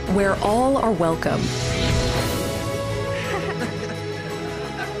 where all are welcome.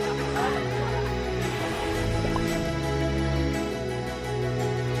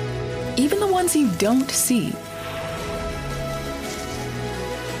 Even the ones you don't see,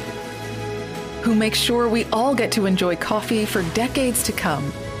 who make sure we all get to enjoy coffee for decades to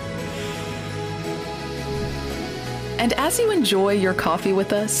come. And as you enjoy your coffee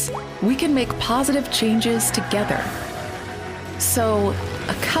with us, we can make positive changes together. So,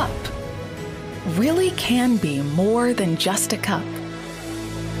 a cup really can be more than just a cup.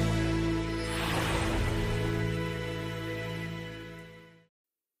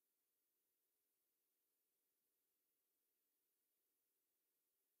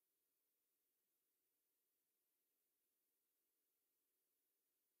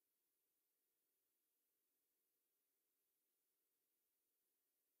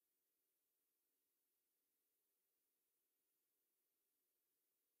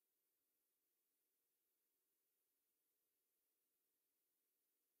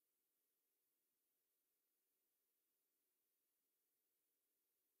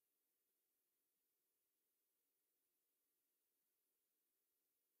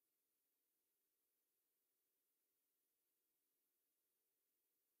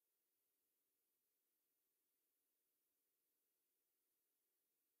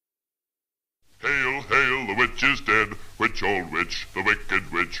 Hail, hail, the witch is dead, witch, old witch, the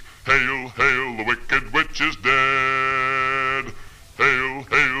wicked witch. Hail, hail, the wicked witch is dead. Hail,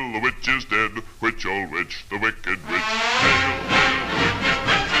 hail, the witch is dead, witch, old witch, the wicked witch. Hail, hail, the wicked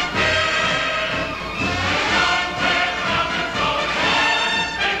witch is dead.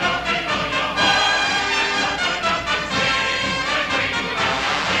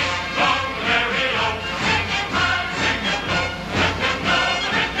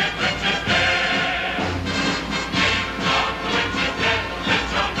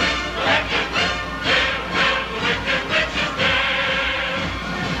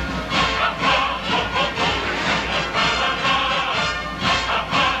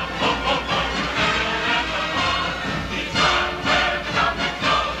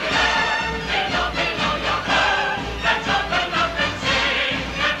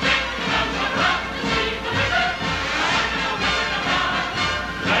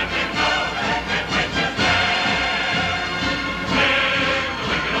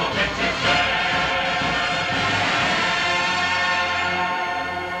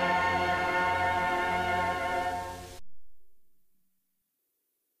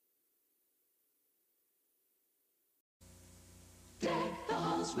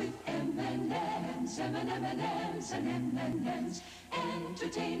 with M&M's, M&M's, and M&M's.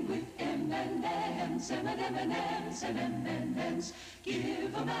 Entertain with M&M's, M&M's, and M&M's.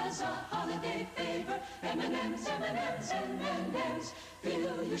 Give 'em as a holiday favor, M&M's, M&M's, and M&M's.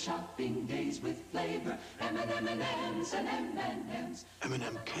 Fill your shopping days with flavor, M&M's, and M&M's.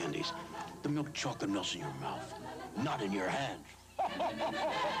 M&M candies, the milk chocolate melts in your mouth, not in your hand.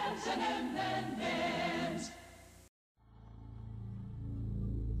 M&M's and M&M's.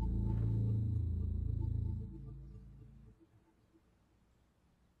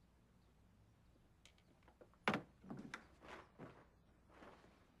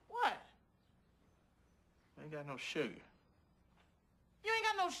 ain't got no sugar. You ain't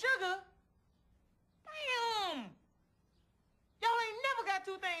got no sugar? Damn. Y'all ain't never got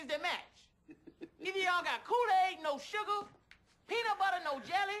two things that match. Either y'all got Kool-Aid, no sugar, peanut butter, no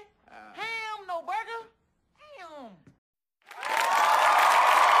jelly, ham, no burger. Damn.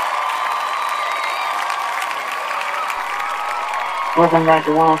 Welcome back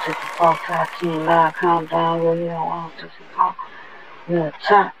to 164 Top 10 Live Countdown. We're here on 164. We're the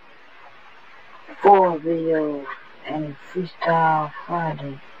top 4 videos and Freestyle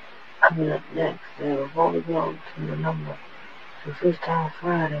Friday coming up next. And before we go to the number to Freestyle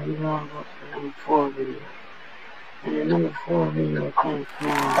Friday, we're going to go to the number 4 video. And the number 4 video comes from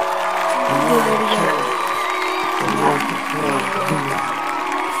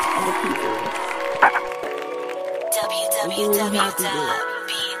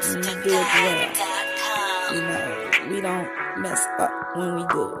www.beatstogod.com. You know, we don't mess up when we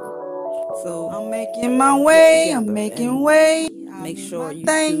do. So I'm making my way, I'm making way. Make sure you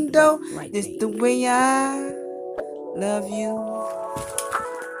think though, right this the way I love you.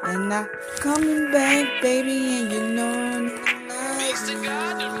 And I'm coming back, baby, and you know thanks to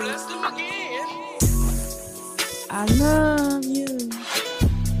God to bless them again. I love you,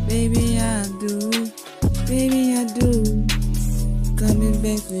 baby, I do. Baby, I do. Coming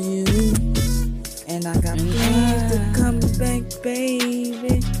back for you. And I got plans to come back,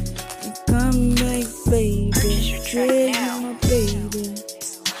 baby. And come back, baby. Yeah, you my baby.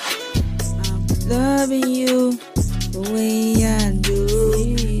 I'm loving you the way I do.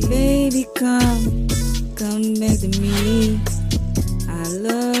 Baby, come back to me. I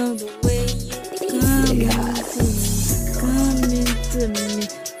love the way you come into me,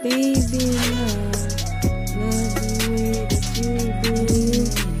 baby, love. Love the way that you do.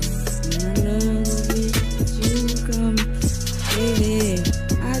 And I love the way that you come, baby.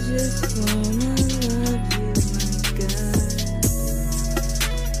 I just wanna love you, my God.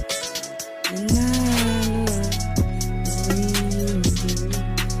 And I love the way you do.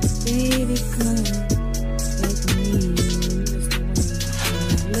 Baby, come back to me. I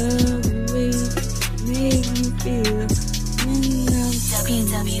love the way you make me feel.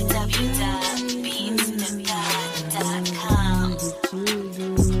 www.beatstogod.com.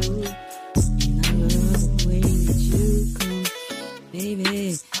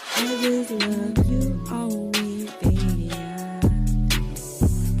 Baby, I just love you always, baby.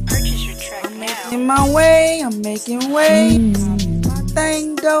 Purchase your track now. I'm making my way, I'm making way. My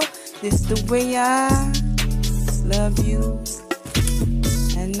thing though, this the way I love you.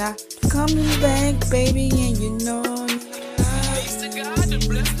 And I coming back, baby, and you know. Thanks to God to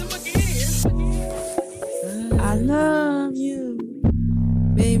bless them again. I love you,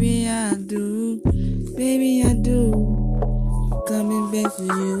 baby, I do. Baby, I do. Coming back for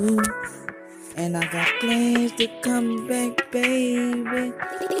you. And I got plans to come back, baby.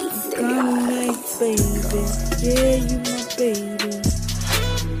 Come back, baby. Yeah, you my baby.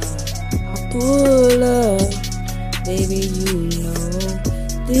 I pull up, baby, you know.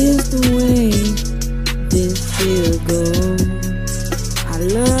 This the way this will go. I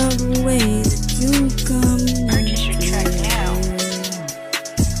love the way that you come. Purchase your track now.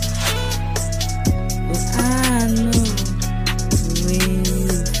 But I know the way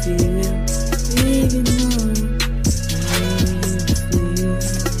you feel. Baby, know the way you feel.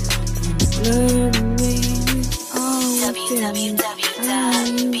 Love the way you always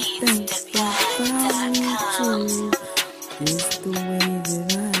www.beatstogod.com. It's the way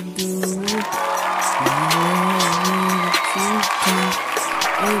that I do.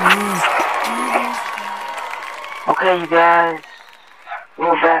 Okay, you guys,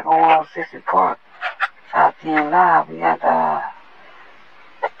 we're back on 160 Park, Top 10 Live. We got the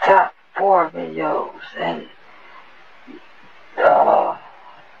top 4 videos and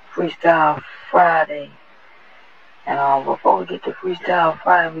Freestyle Friday. And before we get to Freestyle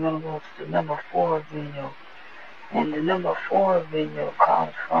Friday, we're going to go to the number 4 video. And the number 4 video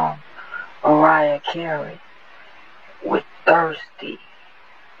comes from Mariah Carey with Thirsty.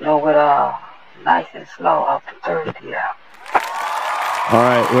 You know, with Nice and Slow off the Thirsty out. All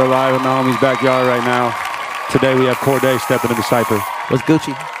right, we're live in Naomi's backyard right now. Today we have Corday stepping into the cypher. What's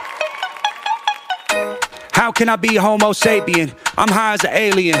Gucci? How can I be Homo sapien? I'm high as an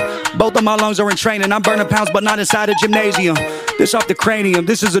alien. Both of my lungs are in training. I'm burning pounds, but not inside a gymnasium. This off the cranium.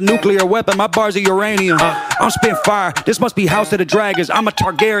 This is a nuclear weapon. My bars are uranium. I'm spitting fire. This must be House of the Dragons. I'm a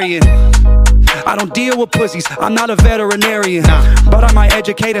Targaryen. I don't deal with pussies, I'm not a veterinarian. But I might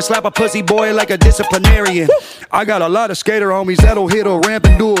educate and slap a pussy boy like a disciplinarian. I got a lot of skater homies that'll hit a ramp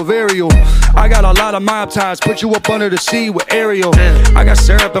and do a varial. I got a lot of mob ties, put you up under the sea with Ariel. I got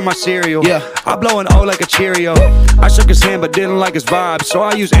syrup in my cereal, I blow an O like a Cheerio. I shook his hand but didn't like his vibe, so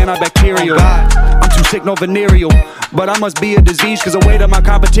I use antibacterial. I'm too sick, no venereal, but I must be a disease, cause the weight of my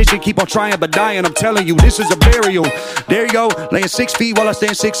competition keep on trying but dying. I'm telling you, this is a burial. There you go, laying 6 feet while I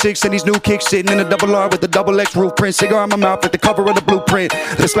stand 6'6", and these new kicks sitting in a double R with a double X roof print. Cigar in my mouth with the cover of the blueprint.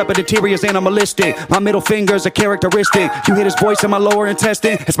 The slap of the interior's animalistic. My middle finger's a characteristic. You hear his voice in my lower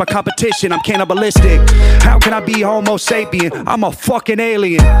intestine, it's my competition, I'm cannibalistic. How can I be homo sapien? I'm a fucking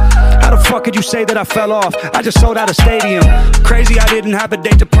alien. How the fuck could you say that I fell off? I just sold out a stadium. Crazy I didn't have a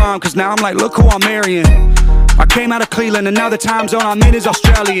date to prom, cause now I'm like, look who I'm marrying. I came out of Cleveland and now the time zone I'm in is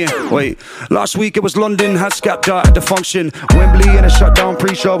Australian. Wait, last week it was London, had Skepta at the function. Wembley and a shutdown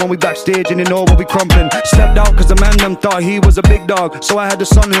pre-show when we backstage and you know when we crumbling. Stepped out cause the man them thought he was a big dog, so I had to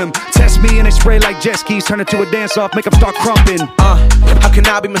sun him. Test me and they spray like jet skis, turn it to a dance off, make them start crumping. How can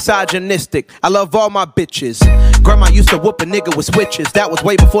I be misogynistic? I love all my bitches. Grandma used to whoop a nigga with switches. That was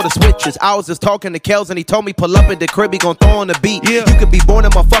way before the switches. I was just talking to Kels and he told me pull up at the crib, he gon' throw on the beat. You could be born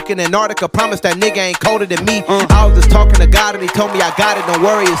in motherfucking Antarctica, promise that nigga ain't colder than me. I was just talking to God and he told me I got it, don't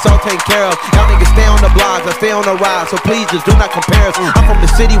worry, it's all taken care of. Y'all niggas stay on the blogs, I stay on the ride, so please just do not compare us. I'm from the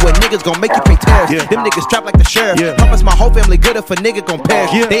city where niggas gon' make you pay tariffs. Them niggas strapped like the sheriff. Promise my whole family good if a nigga gon'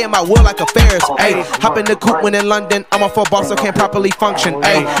 perish. They in my will like a Ferris. Ayy, hop in the coupe when in London, I'm a full boss so can't properly function.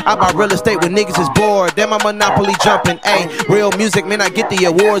 Ayy, I buy real estate when niggas is bored, then my monopoly jumping. Ayy, real music may not get the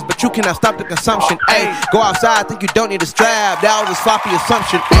awards, but you cannot stop the consumption. Ayy, go outside, think you don't need a strap, that was a sloppy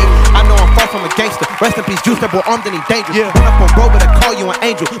assumption. Ayy, I know I'm far from a gangster, rest in peace Juice, that boy armed and he dangerous. Run up on bro, but I call you an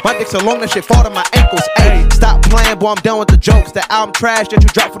angel. My dick so long that shit fall to my ankles. Ayy, stop playing, boy, I'm done with the jokes. The album trash that you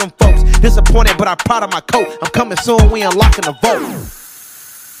dropped for them folks. Disappointed, but I'm proud of my coat. I'm coming soon, we unlocking the vote.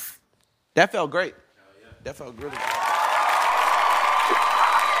 That felt great. That felt really good.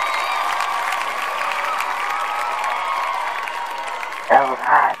 That was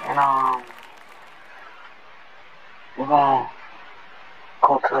hot, and we're gonna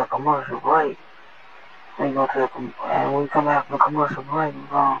go to a commercial break. When we come back from the commercial break, we're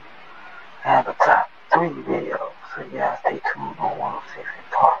gonna have the top 3 videos. So you guys stay tuned on 106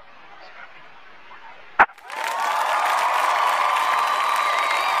 & Park.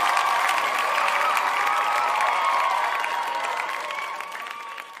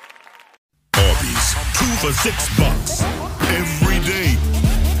 Arby's, 2 for $6 every day.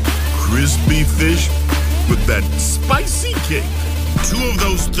 Crispy fish with that spicy kick. 2 of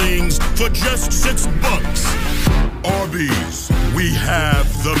those things for just $6. Arby's, we have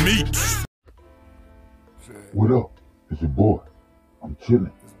the meat. What up? It's your boy. I'm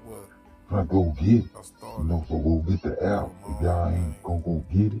chilling. Trying to go get it. You know, so go get the album. If y'all ain't gonna go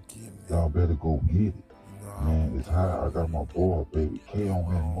get it, y'all better go get it. Man, it's hot. I got my boy, baby K on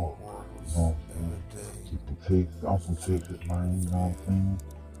that mug. You know what I'm saying? She from Texas. I'm from Texas, man. You know what I'm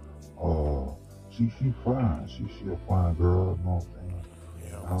saying? She fine. She a fine girl. You know what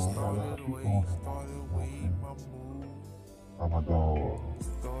I'm saying? I like people on her. You know what I'm saying? My dog,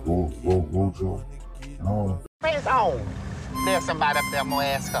 Rojo, and all of Where's it's on. There's somebody up there, I'm gonna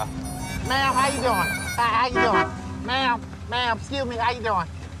ask her. Ma'am, how you doing? How you doing? Ma'am, excuse me, how you doing?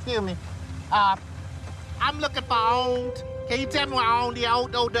 Excuse me. I'm looking for owned. Can you tell me where I own the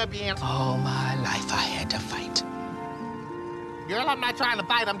old OWN? All my life I had to fight. Girl, I'm not trying to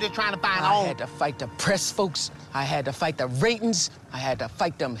fight, I'm just trying to find owned. I had to fight the press folks. I had to fight the ratings. I had to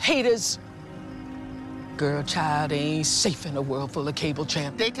fight them haters. Girl, child, ain't safe in a world full of cable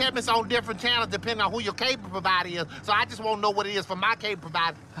champ. They tell me it's on different channels depending on who your cable provider is, so I just want to know what it is for my cable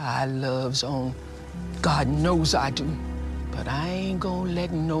provider. I love Zone. God knows I do. But I ain't gonna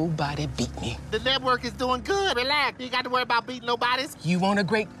let nobody beat me. The network is doing good, relax. You ain't got to worry about beating nobody. You want a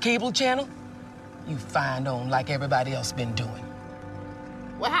great cable channel? You find on like everybody else been doing.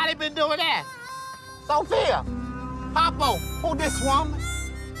 Well, how they been doing that? Sophia, Popo, who this woman?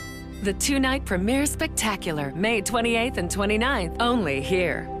 The 2-night premiere spectacular, May 28th and 29th, only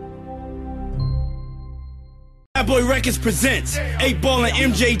here. Bad Boy Records presents 8Ball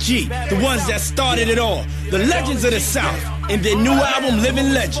and MJG, the ones that started it all. The Legends of the South, and their new album,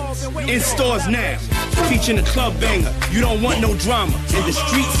 Living Legends, in stores now. Featuring a club banger, You Don't Want No Drama, and the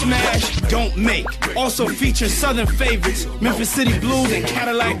street smash, Don't Make. Also featuring Southern favorites, Memphis City Blues and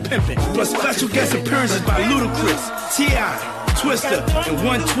Cadillac Pimpin', plus special guest appearances by Ludacris, T.I., Twister, and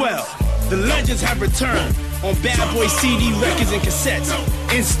 112. The Legends have returned on Bad Boy CD records and cassettes,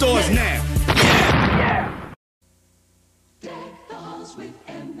 in stores now. Yeah.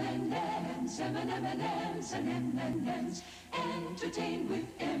 M&M's, M&M's, and M&M's. Entertain with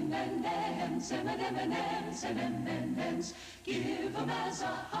M&M's, M&M's, and M&M's. Give 'em as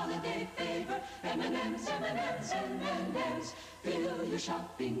a holiday favor. M&M's, M&M's, and M&M's. Fill your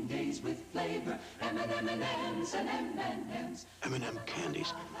shopping days with flavor. M&M's, and M&M's. M&M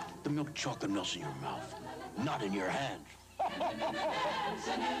candies. The milk chocolate melts in your mouth, not in your hand. M&M's,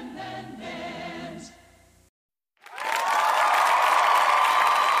 and M&M's.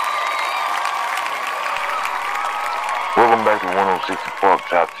 Welcome back to 106 & Park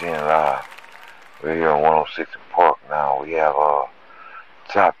Top 10 Live. We're here on 106 & Park now. We have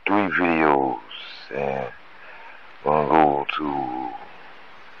top 3 videos, and we're gonna go to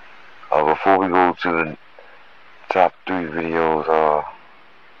before we go to the top 3 videos,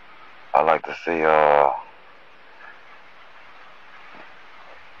 I'd like to say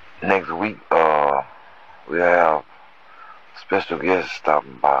next week we have special guests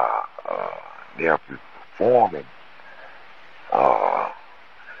stopping by. They'll be performing.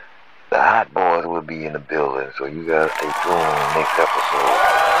 The Hot Boys will be in the building, so you guys stay tuned in the next episode,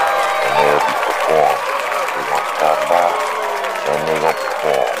 and they'll be performing. They're gonna stop by, and they're gonna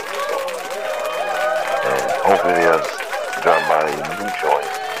perform. So, and hopefully they'll drop by a new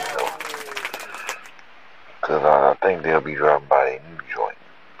joint, you know, because I think they'll be dropping by a new joint.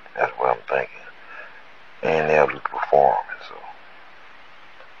 That's what I'm thinking, and they'll be performing. So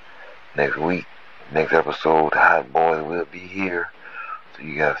next week. Next episode, the Hot Boys will be here, so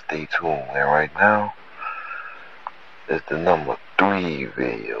you gotta stay tuned. And right now, it's the number 3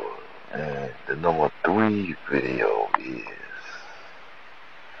 video, and the number 3 video is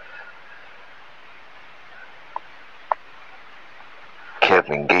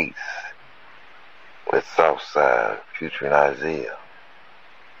Kevin Gates with Southside featuring Isaiah.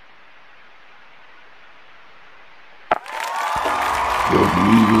 Yo,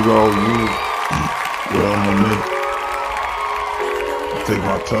 believe it's all good. Well, I'm gonna make it. I take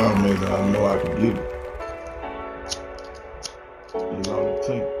my time, man, and I know I can get it. That's all it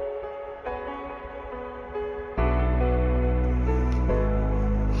takes.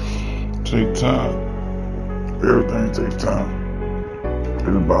 Take time. Everything takes time. It's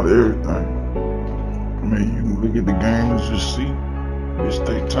about everything. I mean, you can look at the game and just see. Bitch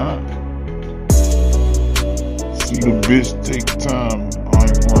take time. See the bitch take time. I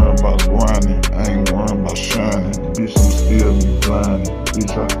ain't worrying about grinding, I ain't worrying about shining. Bitch, I'm still be blinding.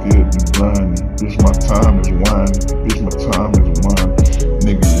 Bitch, I still be blinding. Bitch, my time is winding. Bitch, my time is winding.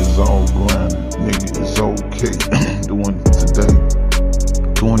 Nigga, it's all grinding. Nigga, it's okay. Doing it today.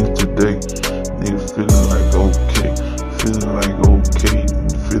 Doing it today. Nigga, feeling like okay. Feeling like okay.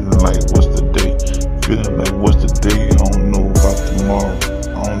 Feeling like what's the day? Feeling like what's the day? I don't know about tomorrow.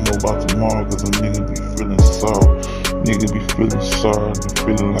 I don't know about tomorrow, cause a nigga be feeling sorry. Nigga be feeling sorry,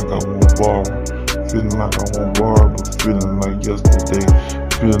 feeling like I won't borrow. Feeling like I won't borrow, but feeling like yesterday.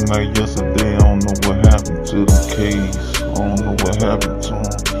 Feeling like yesterday, I don't know what happened to them K's. I don't know what happened to them.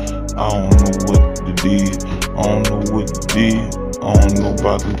 I don't know what they did. I don't know what they did. I don't know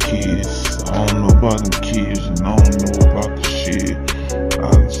about the kids. I don't know about the kids, and I don't know about the shit.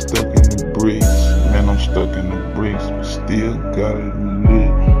 I'm stuck in the bricks. Man, I'm stuck in the bricks, but still got it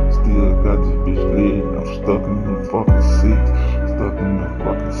lit. Still got this bitch lit. I'm stuck in the fucking seats. Stuck in the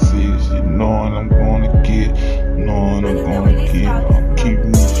fucking seats. You knowing I'm gonna get. Knowing I'm gonna get. I'm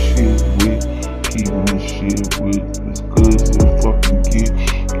keeping this shit with. Keeping this shit with. As good as it fucking get.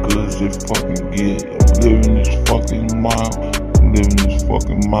 Good as it fucking get. I'm living this fucking mile. I'm living this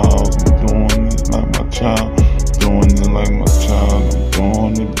fucking miles. I'm doing it like my child. Doing it like my child. I'm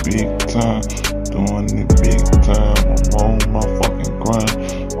doing it big time. Doing it big time. I'm on my fucking grind.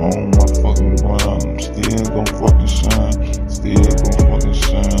 On my fucking grind. I'm still gon' fucking shine. Still gon' fucking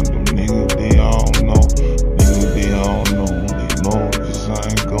shine. Them niggas, they all know. Niggas, they all know. They know just I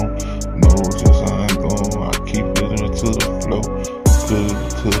ain't gon'. Know just I ain't gon'. I keep it to the flow. To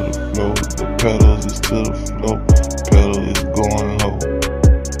the flow. The pedals is to the flow. Pedal is going low.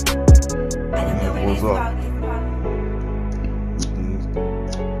 Man, what's up?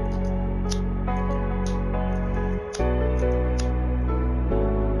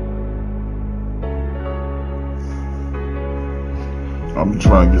 I'm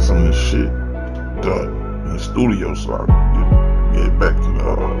trying to get some of this shit done in the studio so I can get back to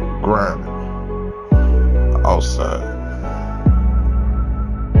the grinding outside.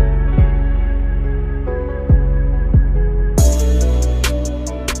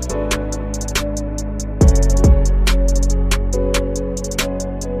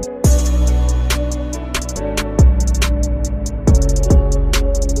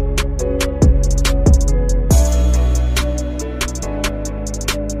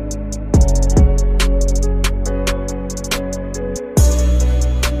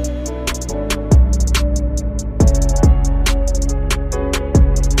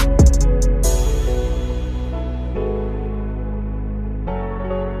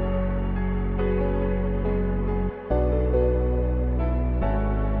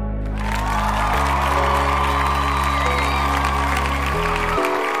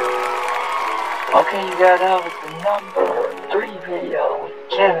 got out with the number 3 video with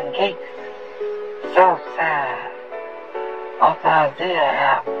Kevin Gates, Southside, off the Isaiah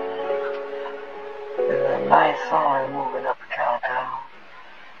album. It's a nice song, moving up the countdown.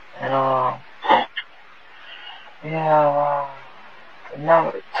 And we have the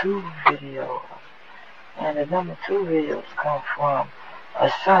number 2 video. And the number 2 videos come from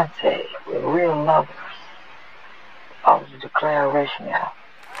Asante with Real Lovers of the Declaration album.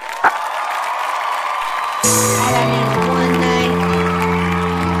 All I need is one night.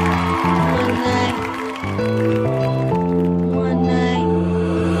 One night.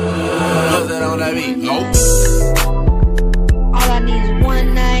 What's that on that beat? Nope. All I need is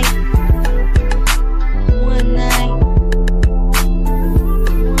one night. One night.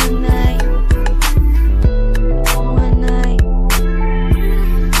 One night. One night.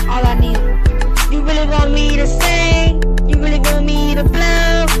 All I need. You really want me to sing? You really want me to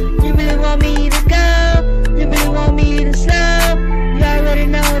blow? You really want me to go? You really want me to slow? You already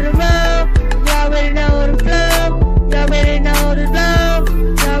know the road. You already know the flow. You already know the blow.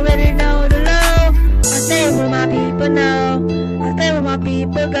 You already know the low. I stay where my people know. I stay where my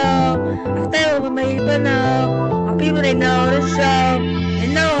people go. I stay where my people know. My people, they know the show. They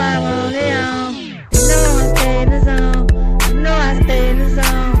know I'm on their own. They know I stay in the zone. They know I stay in the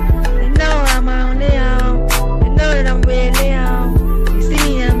zone. They know I'm on their own. They know that I'm really on. You see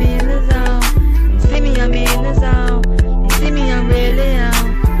me, I'm in the zone. You see me, I'm in the zone. You see me, I'm really on.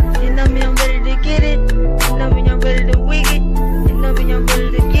 You know me, I'm ready to get it. You know me, I'm ready to wig it. You know me, I'm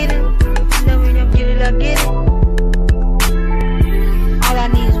ready to get it. You know me, I'm get it, I get it. All I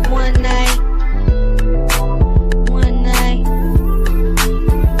need is one night. One night.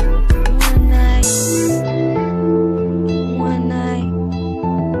 One night. One night.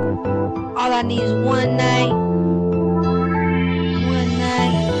 All I need is one night. One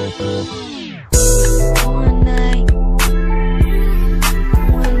night. One night.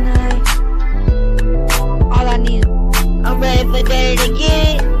 One night. All I need is I'm ready for daddy to get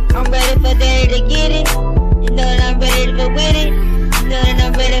it. I'm ready for daddy to get it. You know that I'm ready for with it. You know that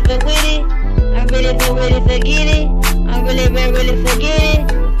I'm ready for with it. I'm ready for with it, forget it. I'm really forget it.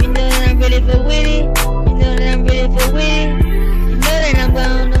 You know that I'm ready for with it. You know that I'm ready for with it. You know that I'm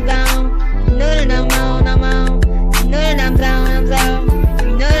gone, I'm gone. You know that I'm on, I'm on. You know that I'm zone, I'm zone.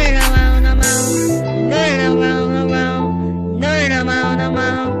 You know that I'm on, I'm on. You know that I'm on, I'm on. You know that I'm on, I'm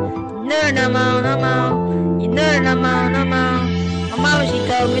on. You know that I'm on, I'm on. You know that I'm on, I'm on. My mama, she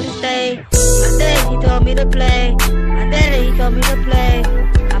told me to stay. My dad, he told me to play. My daddy, he told me to play.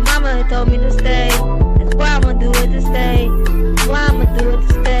 My mama told me to stay. That's why I'ma do it to stay. That's why I'ma do it to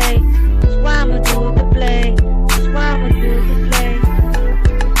stay. That's why I'ma do it to play. That's why I'ma do it to play.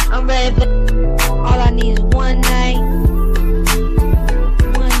 I'm ready for all I need is one night.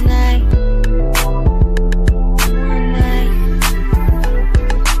 One night. One night.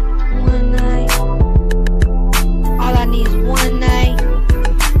 One night. All I need is one night.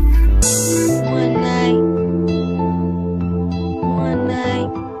 One night. One night.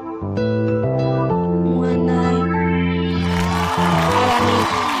 One night. All I need.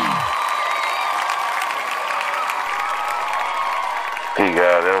 Hey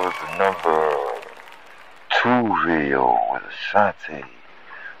guys, that was the number 2 video with Ashanti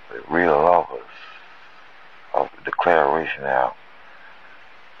with Real Lovers of the Declaration album.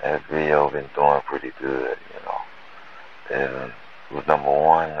 That video been doing pretty good, you know. And it was number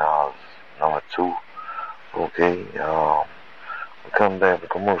 1, now it's number 2. Okay, we come back from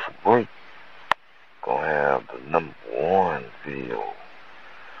commercial break. Gonna have the number 1 video.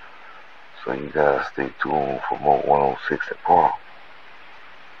 So you guys stay tuned for more 106 and Park.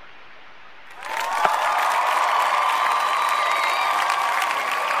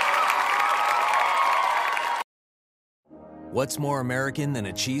 What's more American than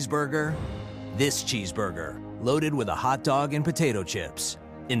a cheeseburger? This cheeseburger, loaded with a hot dog and potato chips.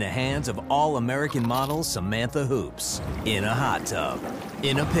 In the hands of all-American model Samantha Hoops. In a hot tub.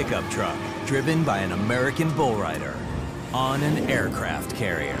 In a pickup truck, driven by an American bull rider. On an aircraft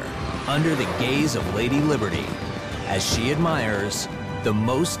carrier. Under the gaze of Lady Liberty. As she admires the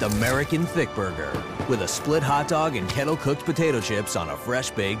most American thick burger. With a split hot dog and kettle-cooked potato chips on a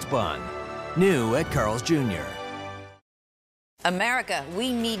fresh-baked bun. New at Carl's Jr. America,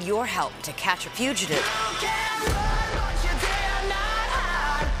 we need your help to catch a fugitive.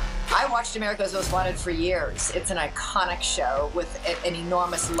 I watched America's Most Wanted for years. It's an iconic show with an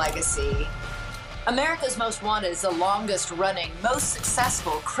enormous legacy. America's Most Wanted is the longest-running, most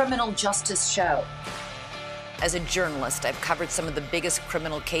successful criminal justice show. As a journalist, I've covered some of the biggest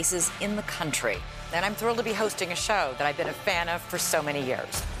criminal cases in the country. And I'm thrilled to be hosting a show that I've been a fan of for so many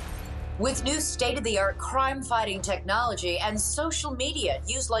years. With new state-of-the-art crime-fighting technology and social media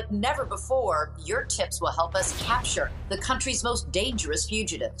used like never before, your tips will help us capture the country's most dangerous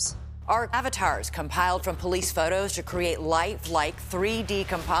fugitives. Our avatars compiled from police photos to create lifelike 3D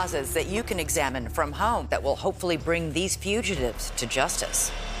composites that you can examine from home that will hopefully bring these fugitives to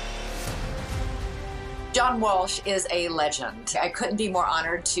justice. John Walsh is a legend. I couldn't be more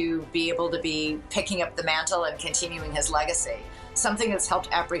honored to be able to be picking up the mantle and continuing his legacy. Something that's helped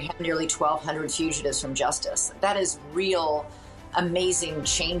apprehend nearly 1,200 fugitives from justice. That is real, amazing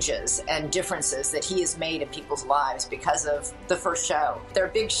changes and differences that he has made in people's lives because of the first show. They're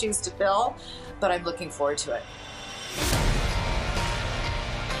big shoes to fill, but I'm looking forward to it.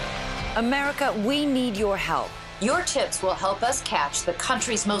 America, we need your help. Your tips will help us catch the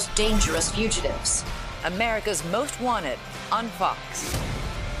country's most dangerous fugitives. America's Most Wanted on Fox.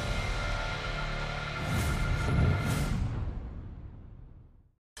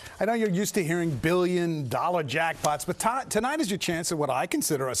 I know you're used to hearing billion-dollar jackpots, but tonight is your chance at what I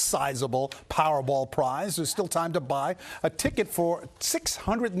consider a sizable Powerball prize. There's still time to buy a ticket for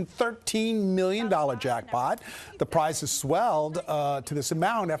 $613 million jackpot. The prize has swelled to this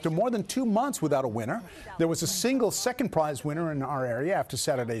amount after more than 2 months without a winner. There was a single second prize winner in our area after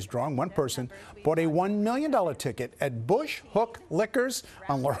Saturday's drawing. One person bought a $1 million ticket at Bush Hook Liquors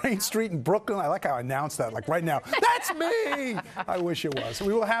on Lorraine Street in Brooklyn. I like how I announced that, like right now. That's me! I wish it was.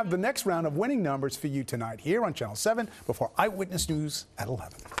 We will have the next round of winning numbers for you tonight here on Channel 7 before Eyewitness News at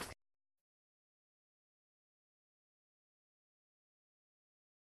 11.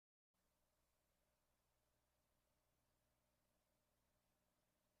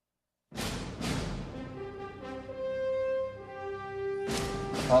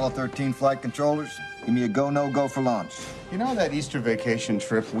 Apollo 13 flight controllers, give me a go, no-go for launch. You know that Easter vacation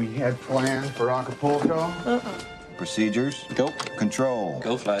trip we had planned for Acapulco? Procedures. Go. Control.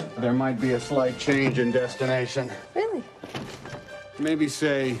 Go flight. There might be a slight change in destination. Really? Maybe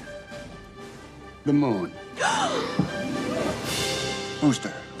say the moon.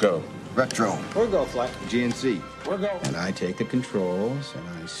 Booster. Go. Retro. We're go flight. GNC. We're go. And I take the controls and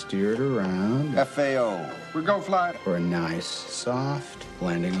I steer it around. FAO. We're go flight. For a nice, soft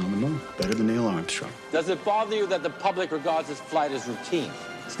landing on the moon. Better than Neil Armstrong. Does it bother you that the public regards this flight as routine?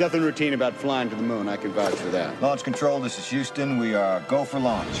 There's nothing routine about flying to the moon. I can vouch for that. Launch control, this is Houston. We are go for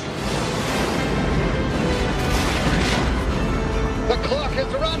launch. The clock is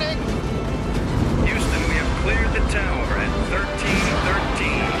running. Houston, we have cleared the tower at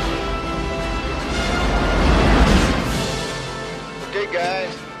 1313. Okay,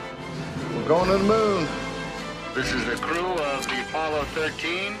 guys. We're going to the moon. This is the crew of the Apollo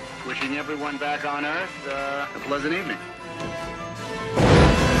 13, wishing everyone back on Earth a pleasant evening.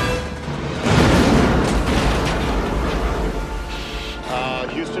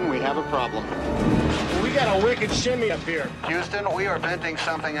 Houston, we have a problem. We got a wicked shimmy up here. Houston, we are venting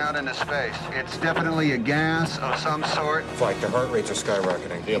something out into space. It's definitely a gas of some sort. Flight, the heart rates are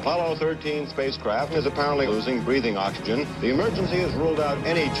skyrocketing. The Apollo 13 spacecraft is apparently losing breathing oxygen. The emergency has ruled out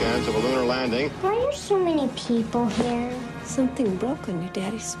any chance of a lunar landing. Why are so many people here? Something broke on your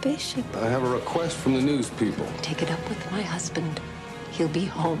daddy's spaceship. I have a request from the news people. Take it up with my husband. He'll be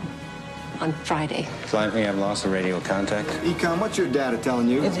home on Friday. Flight, we have lost the radio contact. Econ, what's your data telling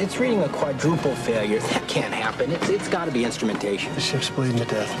you? It's reading a quadruple failure. That can't happen. It's got to be instrumentation. The ship's bleeding to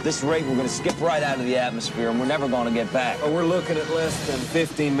death. This rate, we're going to skip right out of the atmosphere, and we're never going to get back. We're looking at less than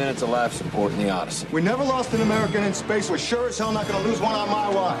 15 minutes of life support in the Odyssey. We never lost an American in space. We're sure as hell not going to lose one on my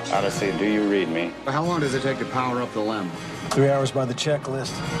watch. Odyssey, do you read me? How long does it take to power up the LEM? 3 hours by the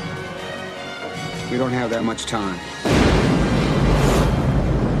checklist. We don't have that much time.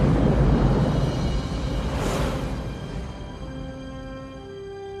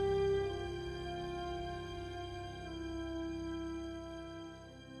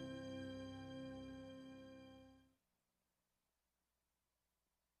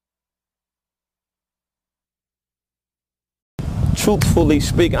 Truthfully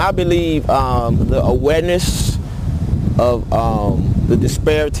speaking, I believe the awareness of the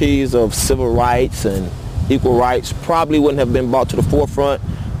disparities of civil rights and equal rights probably wouldn't have been brought to the forefront.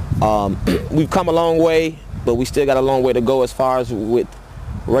 We've come a long way, but we still got a long way to go as far as with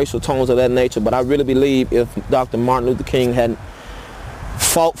racial tones of that nature. But I really believe if Dr. Martin Luther King hadn't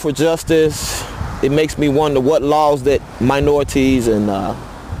fought for justice, it makes me wonder what laws that minorities and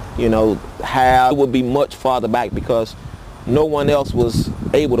have would be much farther back, because no one else was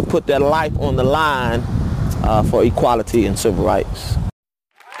able to put their life on the line for equality and civil rights.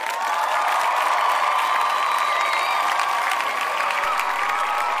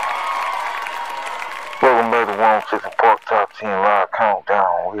 Welcome back to 106 Park Top 10 Live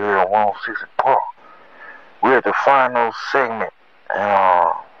Countdown. We're here at final segment. And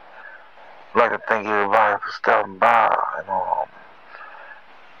I'd like to thank everybody for stopping by. And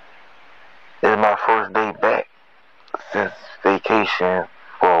it's my first day back since vacation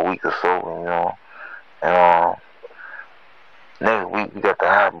for a week or so, you know. And next week we got the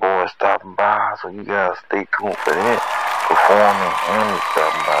Hot Boys stopping by, so you guys stay tuned for that. Performing and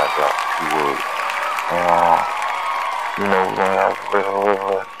stopping by, drop a few words. And you know, we're gonna have a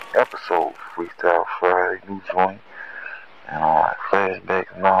regular episode, Freestyle Friday, new joint, and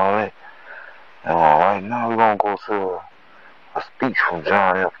flashbacks and all that. And right now we're gonna go to a speech from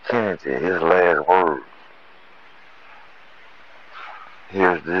John F. Kennedy, his last words.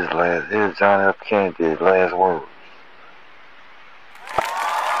 Here's John F. Kennedy's last words.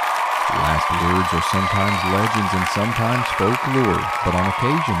 Last words are sometimes legends and sometimes folklore, but on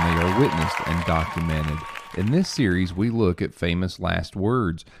occasion they are witnessed and documented. In this series, we look at famous last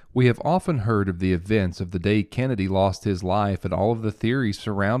words. We have often heard of the events of the day Kennedy lost his life and all of the theories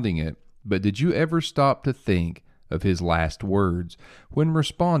surrounding it, but did you ever stop to think of his last words when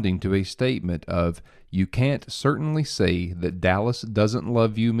responding to a statement of, "You can't certainly say that Dallas doesn't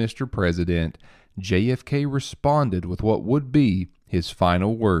love you, Mr. President"? JFK responded with what would be his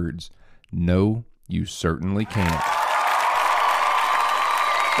final words, "No, you certainly can't."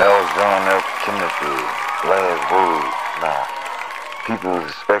 That was John F. Kennedy's last words. Now, people are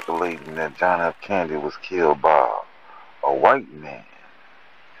speculating that John F. Kennedy was killed by a white man.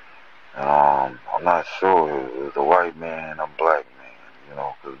 I'm not sure if it was a white man or a black man, you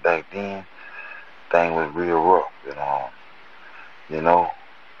know, because back then, thing was real rough, you know.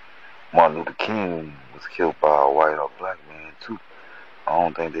 Martin Luther King was killed by a white or black man, too. I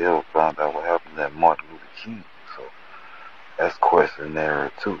don't think they ever found out what happened to Martin Luther King, so that's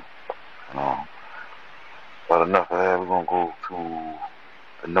questionary, too. But enough of that, we're going to go to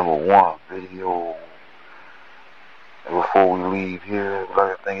the #1 video. And before we leave here, I'd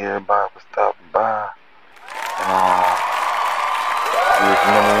like to thank everybody for stopping by. And here's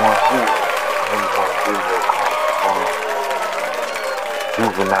the #1 video.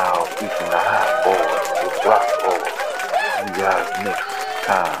 Juvenile featuring the Hot Boys, the Block Boys. See you guys next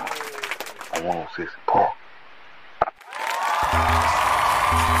time on 106 Park.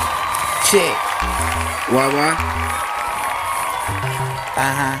 Check. What?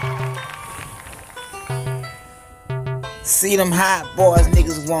 See them Hot Boys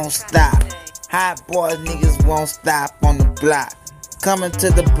niggas won't stop. Hot Boys niggas won't stop on the block. Coming to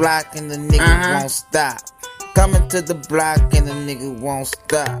the block and the nigga won't stop. Coming to the block and the nigga won't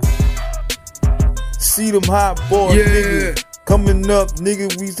stop. See them Hot Boys niggas coming up,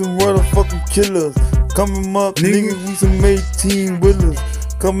 nigga, we some motherfucking killers. Coming up, nigga, we some 18 wheelers.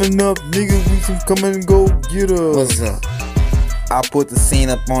 Coming up, nigga, we some come and go getters. What's up? I put the scene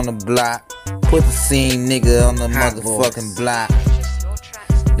up on the block. Put the scene, nigga, on the motherfucking block.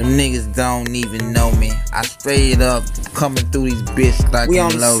 Them niggas don't even know me. I straight up coming through these bitches like we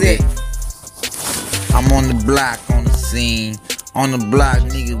I'm loaded. I'm on the block, on the scene. On the block,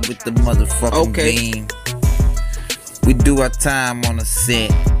 nigga, with the motherfucking beam. We do our time on the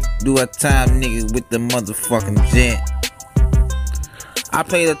set. Do our time, nigga, with the motherfucking jet. I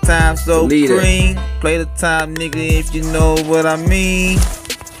play the time so clean. Play the time, nigga, if you know what I mean.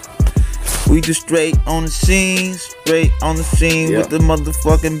 We just straight on the scene. Straight on the scene with the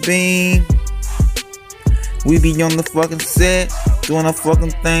motherfucking beam. We be on the fucking set. Doing our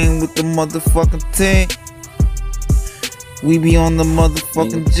fucking thing with the motherfucking tech. We be on the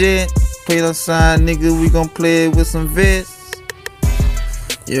motherfucking jet. Play the side, nigga, we gon' play it with some vets.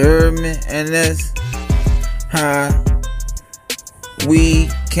 You heard me? And that's how we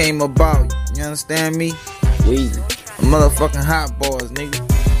came about. You understand me? We motherfucking Hot Boys, nigga.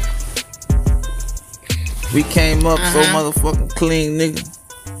 We came up so motherfucking clean, nigga.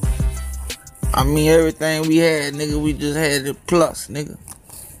 I mean, everything we had, nigga, we just had it plus, nigga.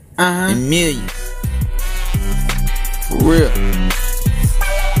 In millions. For real.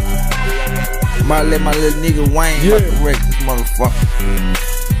 Might let my little nigga Wayne fucking wreck this motherfucker.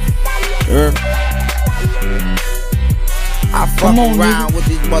 I fuck around with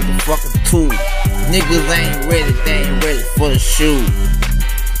these motherfucking tools. Niggas ain't ready, they ain't ready for the shoe.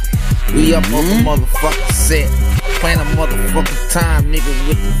 We up on the motherfucking set. Playing a motherfucking time, nigga,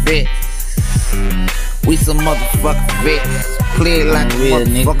 with the vets. We some motherfucking vets. Play it like a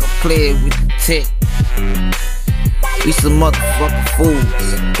motherfucker, play it with the tech. We some motherfucking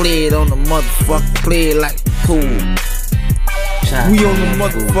fools. Play it on the motherfucker, play it like the pool. We on the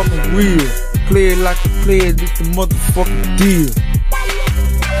motherfucking real. Play it like a player, this the motherfucking deal.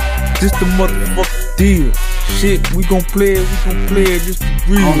 This the motherfucking deal. Shit, we gon' play it, this the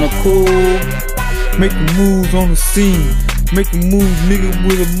real. On the cool. Making moves on the scene. Making moves, nigga,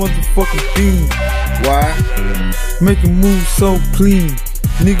 with a motherfucking beam. Why? Making moves so clean.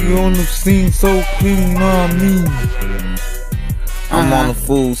 Nigga on the scene so clean, know what I mean? I'm on the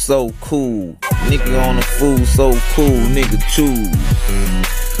fool so cool. Nigga on the fool so cool. Nigga choose.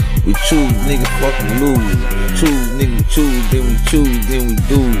 We choose, nigga fucking lose. Choose, nigga choose, then we choose, then we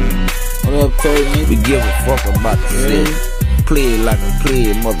do. What up, Turtle? We give a fuck about the shit. Play it like a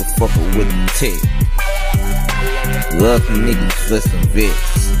player, motherfucker with the tech. Love niggas for some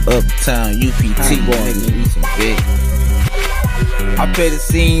Vicks. Uptown UPT niggas, we some Vicks. I play the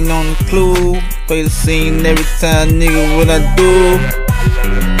scene on the clue. Play the scene every time, nigga, what I do.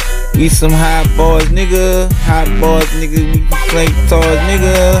 We some hot boys, nigga. Hot boys, nigga, we can play guitars,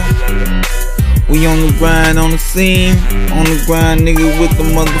 nigga. We on the grind, on the scene. On the grind, nigga, with the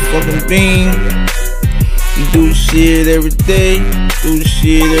motherfucking beam. We do the shit every day. Do the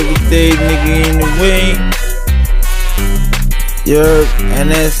shit every day, nigga, in the way. Yeah, and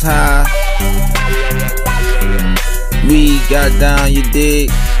that's how we got down, you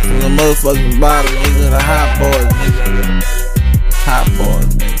dig? From the motherfucking bottom, nigga, the hot boys, nigga. Hot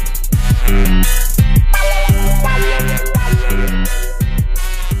boys, nigga.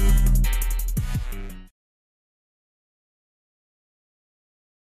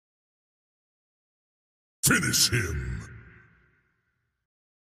 Finish him.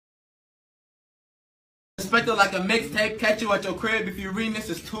 Expect it like a mixtape, catch you at your crib. If you're reading this,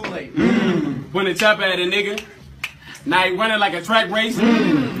 it's too late. When the chopper at a nigga. Now he running like a track race.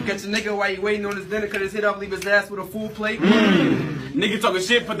 Catch a nigga while he waiting on his dinner, cut his head off, leave his ass with a full plate. Nigga talking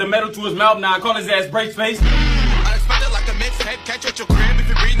shit, put the metal to his mouth, now I call his ass brace face. I expect it like a mixtape, catch you at your crib. If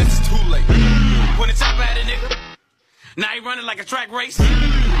you're reading this, it's too late. When the chopper at a nigga. Now he running like a track race.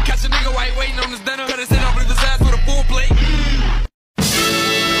 Catch a nigga while he waiting on his dinner, cut his head off, leave his ass with a full plate.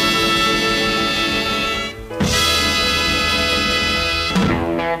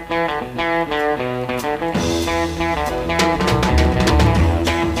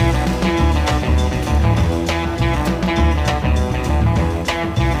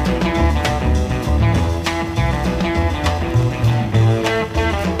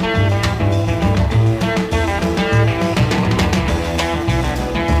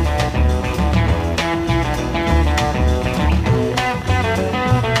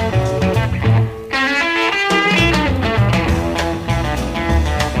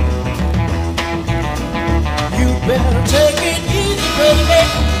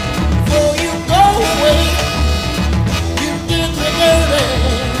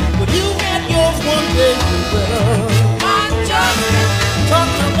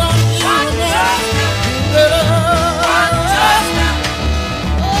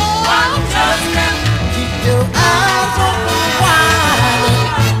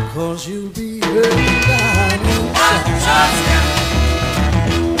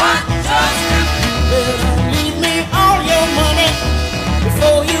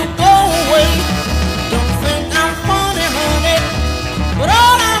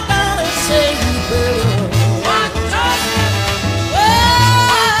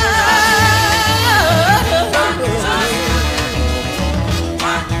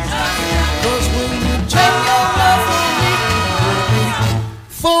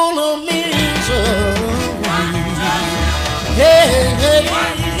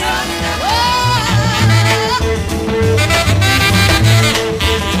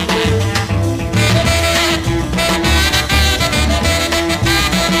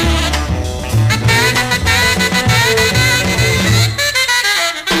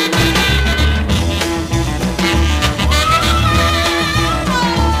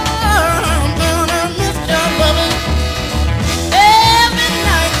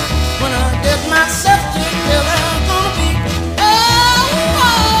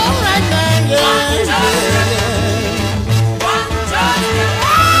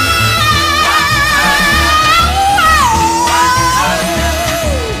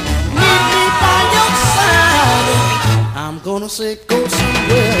 Say go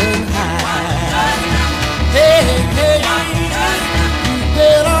somewhere high. Hey, hey, you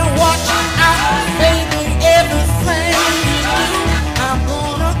better watch out, baby, everything you do. I'm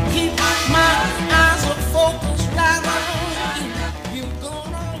gonna keep my eyes on focus right on you. You're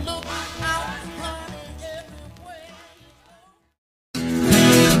gonna look out, honey, everywhere.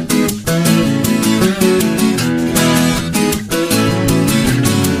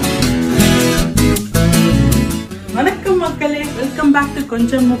 வணக்கம் மக்களே, welcome back to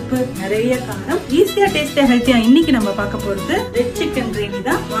கொஞ்சம் உப்பு நிறைய காரம். ஈஸியா டேஸ்டியா ஹெல்த்தியா இன்னைக்கு நம்ம பார்க்க போறது ரெட் சிக்கன் கிரேவி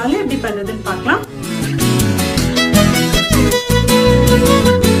தான். வாங்க எப்படி பண்றதுன்னு பார்க்கலாம்.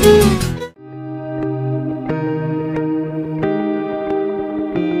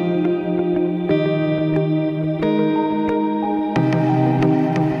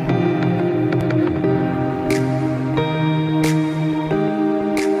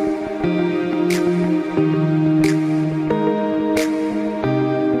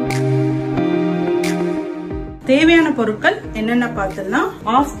 பொருட்கள் என்னென்ன பார்த்தலாம்.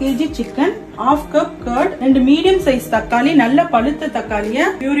 1/2 kg chicken, 1/2 cup curd, 2 medium size தக்காளி, நல்ல பழுத்த தக்காளிய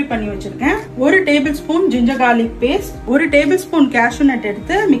பியூரி பண்ணி வச்சிருக்கேன். 1 tablespoon ginger garlic paste, 1 tablespoon cashew nut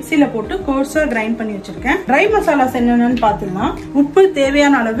எடுத்து மிக்ஸில போட்டு கோர்ஸா கிரைண்ட் பண்ணி வச்சிருக்கேன். ட்ரை மசாலாஸ் என்னென்னு பார்த்தலாம். உப்பு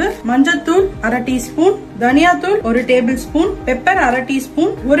தேவையான அளவு, மஞ்சள்தூள் 1/2 டீஸ்பூன், தனியாத்தூள் 1 tablespoon, pepper 1/2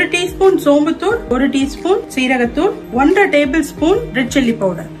 teaspoon, 1 teaspoon சோம்புத்தூள், 1 டீஸ்பூன் சீரகத்தூள், 1/2 tablespoon red chilli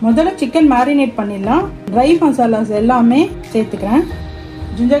powder. முதல்ல சிக்கன் மேரினேட் பண்ணிடலாம். ட்ரை மசாலாஸ் எல்லாமே சேர்த்துக்கிறேன்.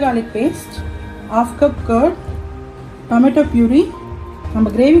 Ginger garlic paste, 1/2 cup curd, tomato பியூரி. நம்ம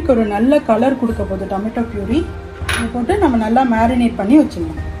கிரேவிக்கு ஒரு நல்ல கலர் கொடுக்க போகுது டொமேட்டோ பியூரி. இதை போட்டு நம்ம நல்லா மேரினேட் பண்ணி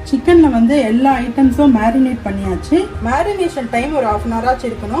வச்சுக்கலாம். சிக்கன்ல வந்து எல்லா ஐட்டம்ஸும் மேரினேட் பண்ணியாச்சு. மேரினேஷன் டைம் ஒரு 1/2 hour ஆச்சு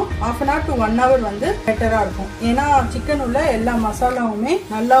இருக்கணும். 1/2 hour to 1 hour வந்து பெட்டரா இருக்கும். ஏன்னா சிக்கன் உள்ள எல்லா மசாலாவுமே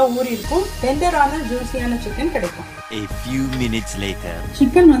நல்லா ஊறி இருக்கும். டெண்டரான ஜூசியான சிக்கன் கிடைக்கும். A few minutes later.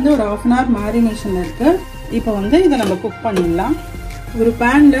 Chicken வந்து ஒரு 1/2 hour மேரினேஷன் இருக்கு. இப்போ வந்து இதை நம்ம குக் பண்ணிடலாம். ஒரு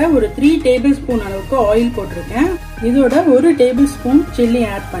பேன்ல ஒரு 3 டேபிள் ஸ்பூன் அளவுக்கு ஆயில் போட்டிருக்கேன். இதோட 1 டேபிள் ஸ்பூன் சில்லி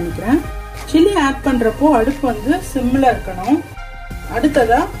ஆட் பண்ணிக்கிறேன். சில்லி ஆட் பண்றப்போ அடுப்பு வந்து சிம்ல இருக்கணும்.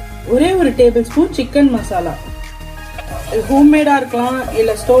 அடுத்ததா ஒரே ஒரு டேபிள் ஸ்பூன் சிக்கன் மசாலா, ஹோம்மேடா இருக்கலாம்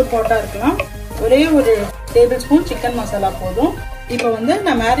இல்ல ஸ்டோர் பாட்டா இருக்கலாம். ஒரே ஒரு டேபிள் ஸ்பூன் சிக்கன் மசாலா போதும். இப்போ வந்து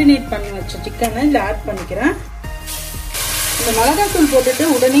நான் மேரினேட் பண்ணி வச்ச சிக்கனை இதுல ஆட் பண்ணிக்கிறேன். இந்த மிளகாத்தூள் போட்டுட்டு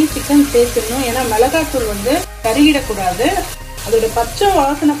உடனே சிக்கன் சேர்த்துடணும். ஏன்னா மிளகாத்தூள் வந்து கருகிடக்கூடாது. அதோட பச்சை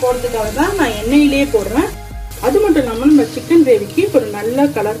வாசனை போறதுக்காக தான் நான் எண்ணெயிலேயே போடுறேன். அது மட்டும் இல்லாமல் நம்ம சிக்கன் கிரேவிக்கு ஒரு நல்ல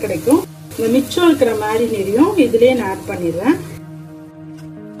கலர் கிடைக்கும். இந்த மிச்சம் இருக்கிற மேரினேரியும் இதுலயே நான் ஆட் பண்ணிடுறேன்.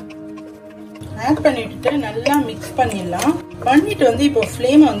 ஆட் பண்ணிட்டு நல்லா மிக்ஸ் பண்ணிடலாம். பண்ணிட்டு வந்து இப்போ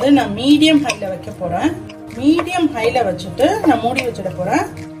ஃப்ளேம் வந்து நான் மீடியம் ஹைல வைக்க போறேன். மீடியம் ஹைல வச்சுட்டு நான் மூடி வச்சிட போறேன்.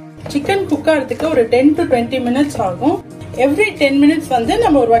 சிக்கன் குக் ஆகிறதுக்கு ஒரு 10 to 20 minutes ஆகும். எவ்ரி 10 minutes வந்து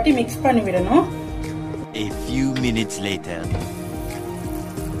நம்ம ஒரு வாட்டி மிக்ஸ் பண்ணி விடணும். A few minutes later.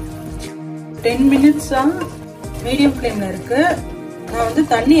 10 minutes medium ஃப்ளேம்ல இருக்கு. நான் வந்து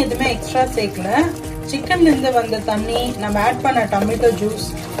தண்ணி எதுவுமே எக்ஸ்ட்ரா சேர்க்கல. சிக்கன்ல இருந்து வந்த தண்ணி, நம்ம ஆட் பண்ண டொமேட்டோ ஜூஸ்,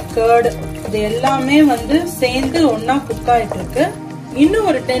 கர்ட், இது எல்லாமே வந்து சேர்ந்து ஒன்னா குக் ஆயிட்டு இருக்கு. இன்னும்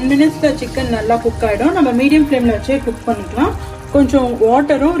ஒரு 10 minutesல சிக்கன் நல்லா குக் ஆயிடும். நம்ம மீடியம் ஃப்ளேம்ல வச்சே குக் பண்ணிக்கலாம். கொஞ்சம்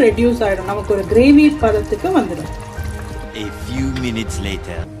வாட்டரும் ரெடியூஸ் ஆயிடும். நமக்கு ஒரு கிரேவி பதத்துக்கு வந்துடும். A few minutes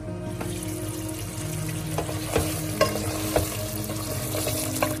later.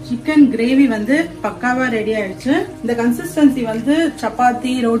 Chicken gravy வந்து பக்காவா ரெடி ஆயிடுச்சு. இந்த கன்சிஸ்டன்சி வந்து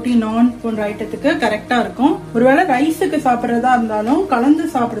சப்பாத்தி, ரோட்டி, நான் போன்ற ஐட்டத்துக்கு கரெக்டா இருக்கும். ஒருவேளை ரைஸுக்கு சாப்பிட்றதா இருந்தாலும் கலந்து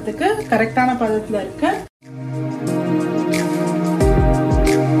சாப்பிட்றதுக்கு கரெக்டான பதத்துல இருக்கு.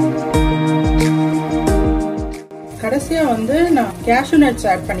 கடைசியா வந்து நான் கேஷ்யூ நட்ஸ்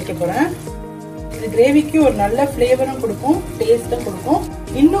ஆட் பண்ணிக்க போறேன். இது கிரேவிக்கு ஒரு நல்ல ஃபிளேவரும் கொடுக்கும், டேஸ்டும் கொடுக்கும்.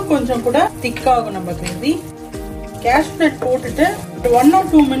 இன்னும் கொஞ்சம் கூட திக்காகும் நம்ம கிரேவி. கேஷ்யூ நட் போட்டுட்டு 1 or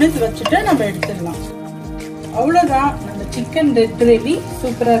 2 minutes வச்சுட்டு நம்ம எடுத்துடலாம். அவ்வளவுதான், நம்ம சிக்கன் ரெட் கிரேவி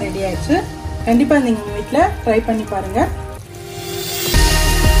சூப்பரா ரெடி ஆயிடுச்சு. கண்டிப்பா நீங்க உங்க வீட்டுல ட்ரை பண்ணி பாருங்க.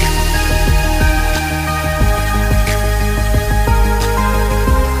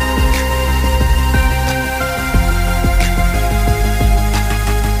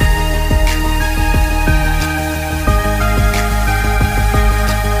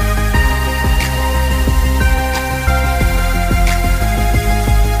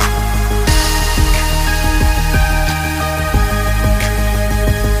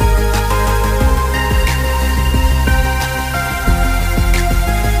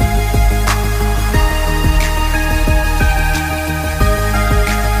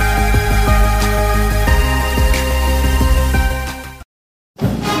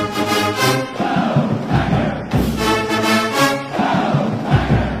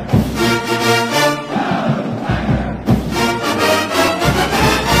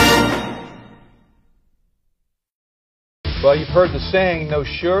 Well, you've heard the saying, no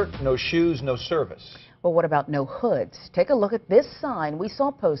shirt, no shoes, no service. Well, what about no hoods? Take a look at this sign we saw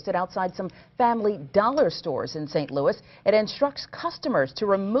posted outside some Family Dollar stores in St. Louis. It instructs customers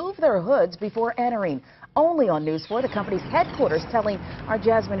to remove their hoods before entering. Only on News 4, the company's headquarters telling our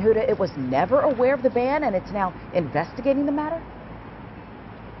Jasmine Huda it was never aware of the ban and it's now investigating the matter.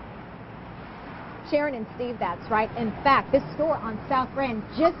 Sharon and Steve, that's right. In fact, this store on South Grand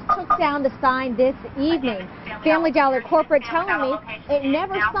just took down the sign this evening. Family Dollar corporate telling me it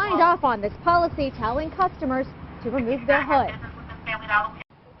never signed off on this policy, telling customers to remove their hood.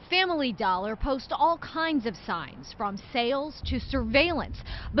 Family Dollar posts all kinds of signs, from sales to surveillance,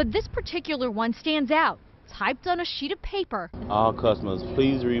 but this particular one stands out. Typed on a sheet of paper. All customers,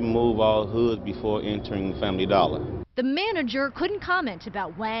 please remove all hoods before entering Family Dollar. The manager couldn't comment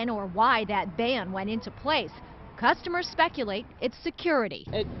about when or why that ban went into place. Customers speculate it's security.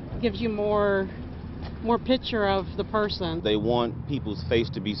 It gives you more picture of the person. They want people's face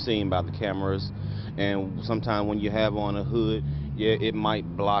to be seen by the cameras, and sometimes when you have on a hood, yeah, it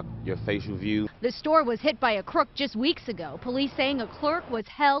might block your facial view. The store was hit by a crook just weeks ago, police saying a clerk was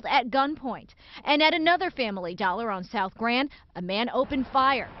held at gunpoint. And at another Family Dollar on South Grand, a man opened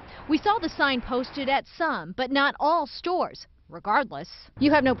fire. We saw the sign posted at some, but not all stores. Regardless,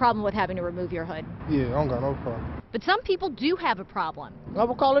 you have no problem with having to remove your hood. Yeah, I don't got no problem. But some people do have a problem. I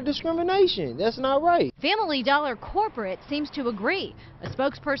would call it discrimination. That's not right. Family Dollar Corporate seems to agree. A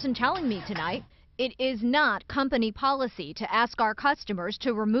spokesperson telling me tonight, it is not company policy to ask our customers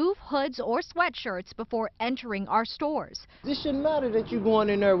to remove hoods or sweatshirts before entering our stores. This shouldn't matter that you're going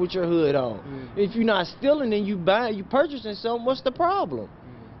in there with your hood on. If you're not stealing and you purchasing something, what's the problem?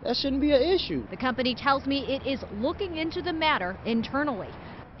 That shouldn't be an issue. The company tells me it is looking into the matter internally.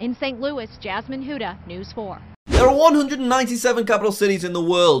 In St. Louis, Jasmine Huda, News 4. There are 197 capital cities in the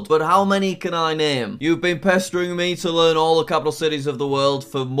world, but how many can I name? You've been pestering me to learn all the capital cities of the world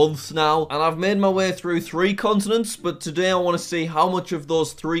for months now, and I've made my way through 3 continents, but today I want to see how much of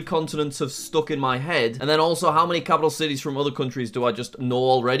those 3 continents have stuck in my head, and then also how many capital cities from other countries do I just know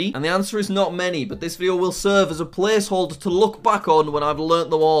already? And the answer is not many, but this video will serve as a placeholder to look back on when I've learnt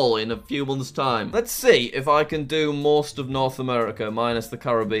them all in a few months' time. Let's see if I can do most of North America, minus the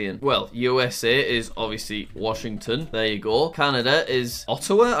Caribbean. Well, USA is obviously Washington. There you go. Canada is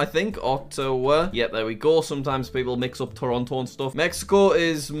Ottawa, I think. Ottawa. Yep, there we go. Sometimes people mix up Toronto and stuff. Mexico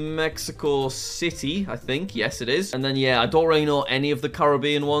is Mexico City, I think. Yes, it is. And then, yeah, I don't really know any of the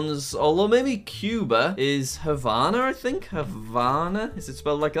Caribbean ones. Although maybe Cuba is Havana, I think. Havana? Is it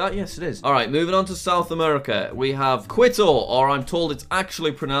spelled like that? Yes, it is. All right, moving on to South America. We have Quito, or I'm told it's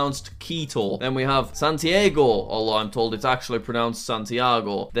actually pronounced Quito. Then we have Santiago, although I'm told it's actually pronounced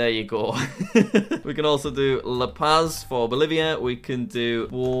Santiago. There you go. We can also do La Paz for Bolivia. We can do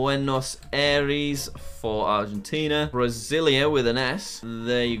Buenos Aires for Argentina. Brasilia with an S.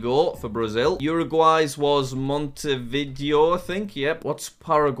 There you go for Brazil. Uruguay's was Montevideo, I think. Yep. What's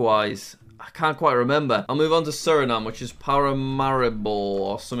Paraguay's? I can't quite remember. I'll move on to Suriname, which is Paramaribo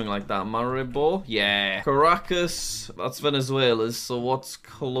or something like that. Maribo? Yeah. Caracas, that's Venezuela's. So what's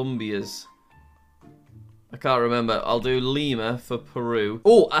Colombia's? I can't remember. I'll do Lima for Peru.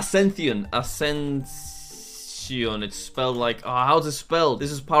 Oh, Ascension. It's spelled like, oh, how's it spelled?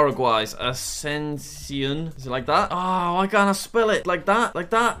 This is Paraguay's. Ascension. Is it like that? Oh, why can't I spell it? Like that? Like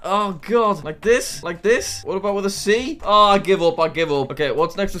that? Oh, God. Like this? Like this? What about with a C? Oh, I give up. I give up. Okay,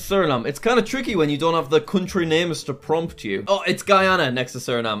 what's next to Suriname? It's kind of tricky when you don't have the country names to prompt you. Oh, it's Guyana next to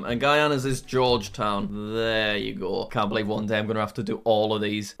Suriname. And Guyana's is Georgetown. There you go. Can't believe one day I'm going to have to do all of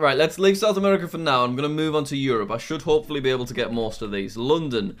these. Right, let's leave South America for now. I'm going to move on to Europe. I should hopefully be able to get most of these.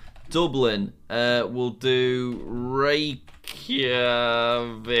 London. Dublin, we'll do Reykjavik.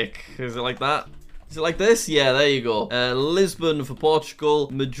 Is it like that? Is it like this? Yeah, there you go. Lisbon for Portugal.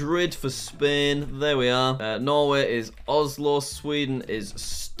 Madrid for Spain. There we are. Norway is Oslo. Sweden is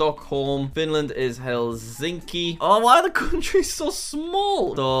Stockholm. Finland is Helsinki. Oh, why are the countries so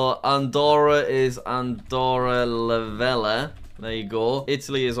small? So Andorra is Andorra la Vella. There you go.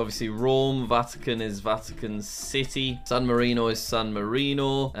 Italy is obviously Rome. Vatican is Vatican City. San Marino is San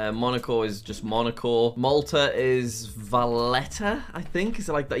Marino. Monaco is just Monaco. Malta is Valletta, I think. Is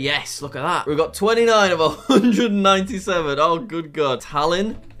it like that? Yes, look at that. We've got 29 of 197. Oh, good God.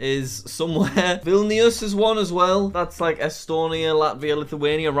 Tallinn is somewhere. Vilnius is one as well. That's like Estonia, Latvia,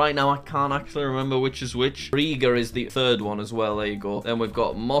 Lithuania. Right now, I can't actually remember which is which. Riga is the 3rd one as well. There you go. Then we've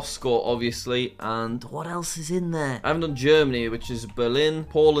got Moscow, obviously. And what else is in there? I haven't done Germany, which is Berlin.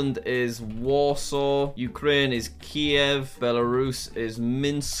 Poland is Warsaw. Ukraine is Kiev. Belarus is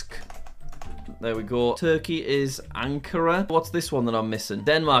Minsk. There we go. Turkey is Ankara. What's this one that I'm missing?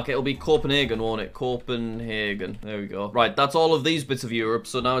 Denmark. It'll be Copenhagen, won't it? Copenhagen. There we go. Right, that's all of these bits of Europe.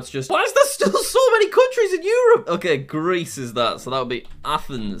 So now it's just... Why is there still so many countries in Europe? Okay, Greece is that. So that would be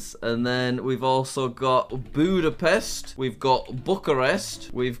Athens. And then we've also got Budapest. We've got Bucharest.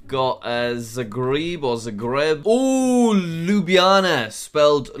 We've got Zagreb or Zagreb. Oh, Ljubljana.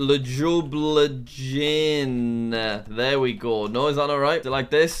 Spelled Ljubljana. There we go. No, is that not right? Is it like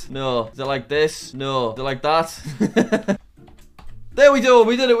this? No. Is it like this? No. Is it like that? There we go.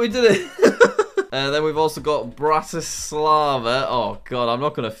 We did it. We did it. Then we've also got Bratislava. Oh, God, I'm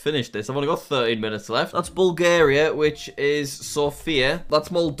not going to finish this. I've only got 13 minutes left. That's Bulgaria, which is Sofia. That's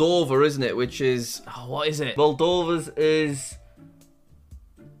Moldova, isn't it? Which is... Oh, what is it? Moldova's is...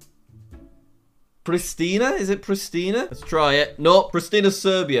 Pristina? Is it Pristina? Let's try it. No, Pristina's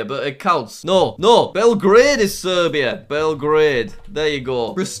Serbia, but it counts. No. Belgrade is Serbia. Belgrade. There you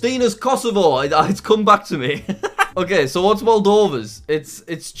go. Pristina's Kosovo. It's come back to me. Okay, so what's Moldova's? It's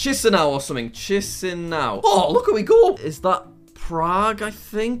Chisinau or something. Chisinau. Oh, look where we go. Is that Prague, I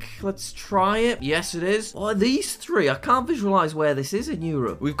think? Let's try it. Yes, it is. Oh, these three. I can't visualize where this is in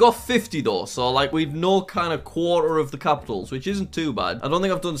Europe. We've got 50 though, so like we've no kind of quarter of the capitals, which isn't too bad. I don't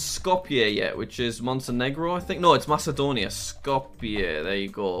think I've done Skopje yet, which is Montenegro, I think. No, it's Macedonia. Skopje. There you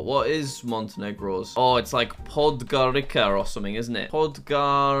go. What is Montenegro's? Oh, it's like Podgorica or something, isn't it?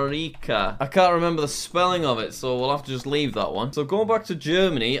 Podgorica. I can't remember the spelling of it, so we'll have to just leave that one. So going back to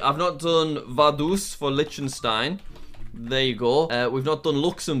Germany, I've not done Vaduz for Liechtenstein. There you go. We've not done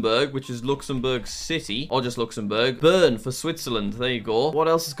Luxembourg, which is Luxembourg City, or just Luxembourg. Bern for Switzerland. There you go. What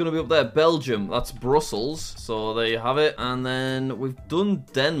else is going to be up there? Belgium. That's Brussels. So there you have it. And then we've done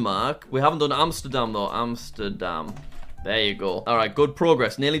Denmark. We haven't done Amsterdam, though. Amsterdam. There you go. Alright, good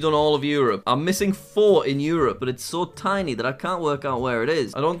progress. Nearly done all of Europe. I'm missing 4 in Europe, but it's so tiny that I can't work out where it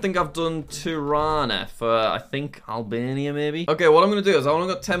is. I don't think I've done Tirana for, I think, Albania, maybe? Okay, what I'm going to do is I've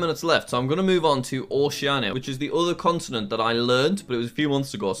only got 10 minutes left, so I'm going to move on to Oceania, which is the other continent that I learned, but it was a few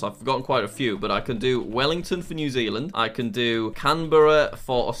months ago, so I've forgotten quite a few. But I can do Wellington for New Zealand. I can do Canberra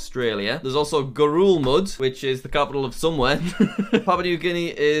for Australia. There's also Gurulmud, which is the capital of somewhere. Papua New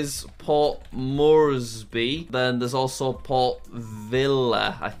Guinea is Port Moresby. Then there's also Port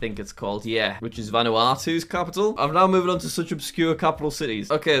Vila, I think it's called, yeah, which is Vanuatu's capital. I'm now moving on to such obscure capital cities.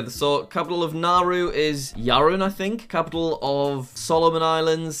 Okay, so capital of Nauru is Yarun, I think. Capital of Solomon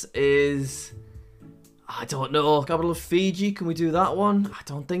Islands is... I don't know. Capital of Fiji, can we do that one? I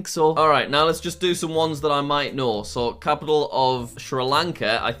don't think so. Alright, now let's just do some ones that I might know. So, capital of Sri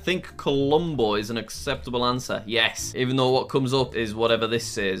Lanka, I think Colombo is an acceptable answer. Yes. Even though what comes up is whatever this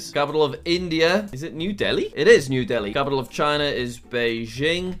says. Capital of India, is it New Delhi? It is New Delhi. Capital of China is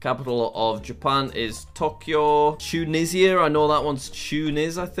Beijing. Capital of Japan is Tokyo. Tunisia, I know that one's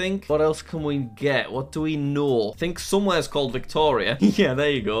Tunis, I think. What else can we get? What do we know? I think somewhere's called Victoria. Yeah,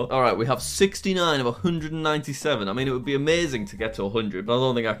 there you go. Alright, we have 69 of 197. I mean, it would be amazing to get to 100, but I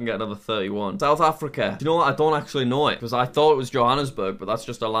don't think I can get another 31. South Africa. Do you know what? I don't actually know it, because I thought it was Johannesburg, but that's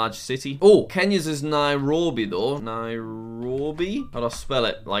just a large city. Oh, Kenya's is Nairobi, though. Nairobi? How do I spell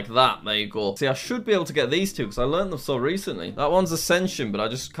it? Like that. There you go. See, I should be able to get these two, because I learned them so recently. That one's Ascension, but I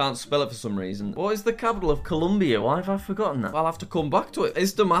just can't spell it for some reason. What is the capital of Colombia? Why have I forgotten that? I'll have to come back to it.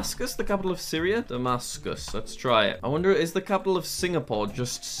 Is Damascus the capital of Syria? Damascus. Let's try it. I wonder, is the capital of Singapore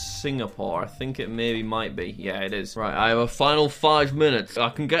just Singapore? I think it maybe might be. Yeah, it is. Right, I have a final 5 minutes. I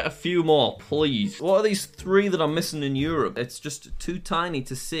can get a few more, please. What are these 3 that I'm missing in Europe? It's just too tiny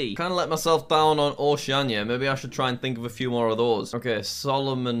to see. Kind of let myself down on Oceania. Maybe I should try and think of a few more of those. Okay,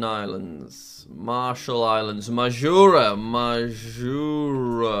 Solomon Islands, Marshall Islands, Majura,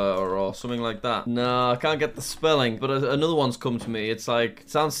 or something like that. No, I can't get the spelling, but another one's come to me. It's like, it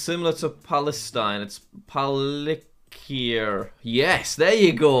sounds similar to Palestine. It's Here. Yes, there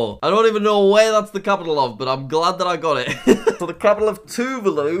you go. I don't even know where that's the capital of, but I'm glad that I got it. So the capital of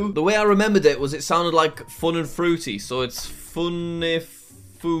Tuvalu, the way I remembered it was it sounded like fun and fruity, so it's Funifuti,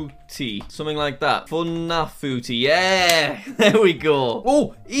 something like that. Funafuti, yeah, there we go.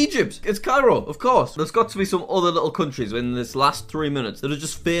 Oh, Egypt, it's Cairo, of course. There's got to be some other little countries in this last 3 minutes that are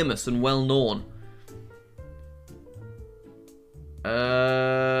just famous and well known.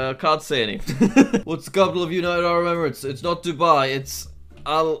 Can't say any. What's the capital of United Arab Emirates? It's not Dubai, it's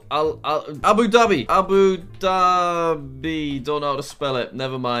Abu Dhabi. Abu Dhabi. Don't know how to spell it.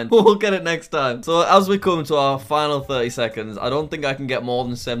 Never mind. We'll get it next time. So as we come to our final 30 seconds, I don't think I can get more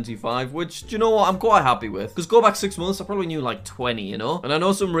than 75, which, do you know what? I'm quite happy with. Because go back 6 months, I probably knew like 20, you know? And I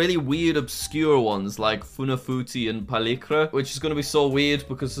know some really weird, obscure ones like Funafuti and Palikra, which is going to be so weird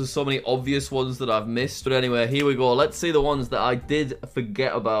because there's so many obvious ones that I've missed. But anyway, here we go. Let's see the ones that I did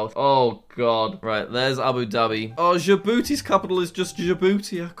forget about. Oh, God. Right, there's Abu Dhabi. Oh, Djibouti's capital is just Djibouti.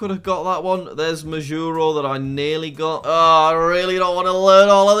 I could have got that one. There's Majuro that I nearly got. Oh, I really don't want to learn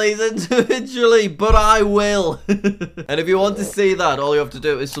all of these individually, but I will. And if you want to see that, all you have to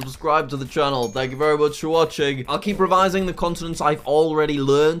do is subscribe to the channel. Thank you very much for watching. I'll keep revising the continents I've already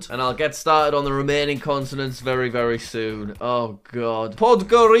learned, and I'll get started on the remaining continents very, very soon. Oh, God.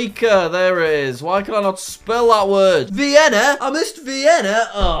 Podgorica, there it is. Why can I not spell that word? Vienna? I missed Vienna.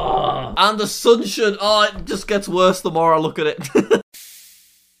 Oh. And Assumption. Oh, it just gets worse the more I look at it.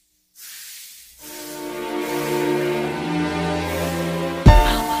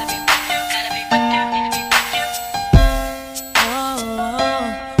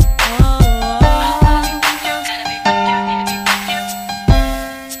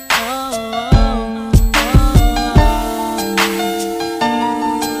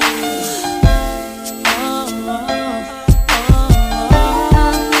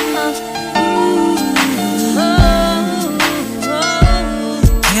 Oh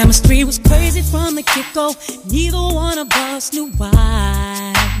it go. Neither one of us knew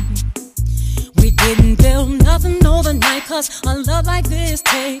why. We didn't build nothing overnight, 'cause a love like this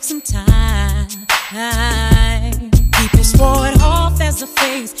takes some time. People swore it off as a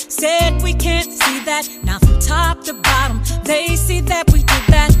phase, said we can't see that. Now from top to bottom, they see that we did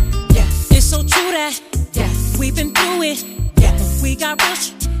that. Yes, it's so true that we've been through it. Yes, we got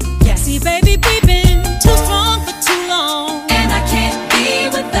rich. Yes, see, baby, we've been too strong for too long, and I can't be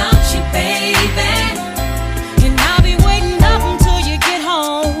without you, baby. And I'll be waiting up until you get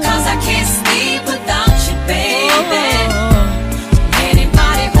home, 'cause I can't sleep without you, baby.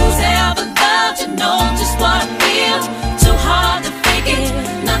 Anybody who's ever loved you knows just what I feel. Too hard to fake it,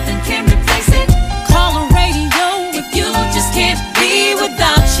 nothing can replace it. Call the radio if you just can't be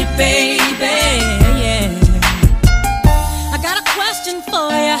without you, baby. Yeah. I got a question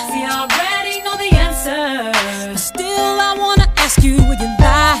for you. See, I already know the answer, but still I wanna ask you, would you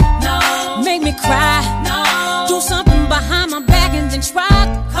lie? No. Make me cry? No. Do something behind my back and then try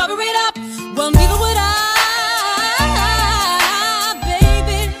to cover it up? Well, neither would I,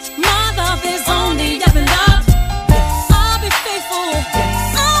 baby. My love is only up and up. I'll be faithful.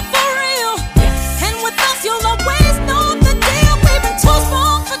 I'm for real. And with us, you'll always know the deal. We've been too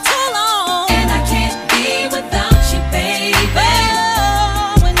strong for too long, and I can't be without you, baby.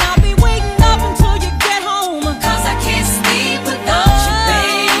 Oh, and I'll be waiting up until you get home, 'cause I can't sleep without you,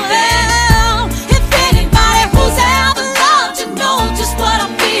 baby. If anybody who's ever loved you knows just what I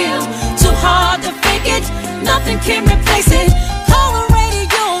feel. Too hard to fake it, nothing can replace it. Call the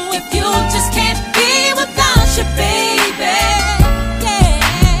radio if you just can't be without you, baby. Yeah.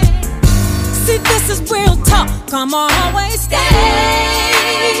 See, this is real talk. I'ma always stay,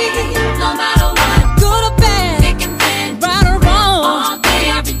 no matter what, good or bad, thick and thin, right or wrong, all day,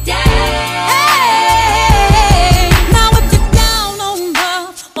 every day. Hey, now if you're down on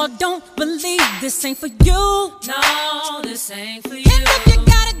love or don't believe this ain't for you, no, this ain't for you. And if you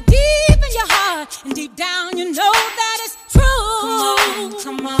got it deep in your heart and deep down you know that it's true,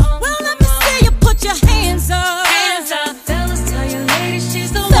 come on, well, let me see you put your hands up. Hands up. Fellas, tell your lady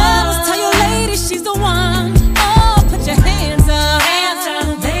she's the one. Fellas, tell your lady she's the one. Oh, put your hands up. Hands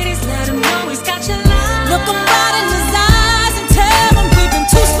up. Ladies, let him know he's got your love. Look him right in his eyes and tell him we've been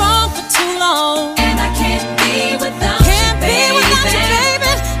too strong for too long, and I can't be without you, baby.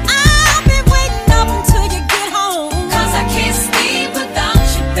 I'll be waiting up until you get home, 'cause I can't sleep without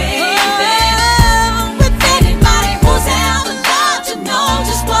you, baby. Oh, if anybody who's ever loved you knows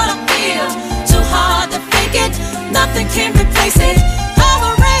just what I feel. Too hard to fake it, nothing can replace it. Call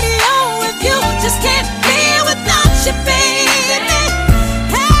the radio if you just can't be without you, baby.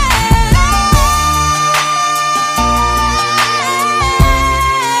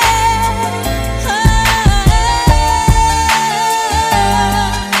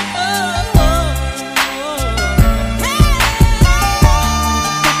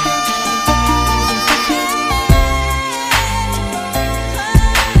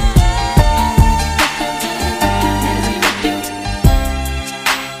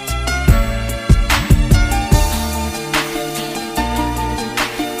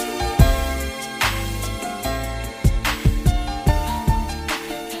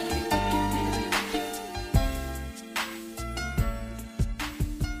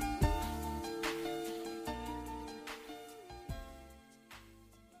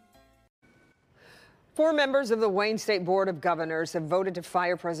 Four members of the Wayne State Board of Governors have voted to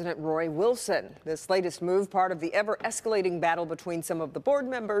fire President Roy Wilson. This latest move, part of the ever-escalating battle between some of the board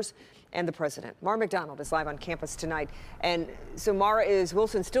members and the president. Mara McDonald is live on campus tonight. And so, Mara, is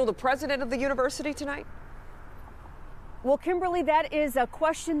Wilson still the president of the university tonight? Well, Kimberly, that is a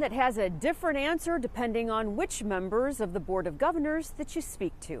question that has a different answer depending on which members of the Board of Governors that you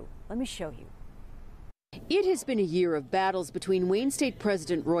speak to. Let me show you. It has been a year of battles between Wayne State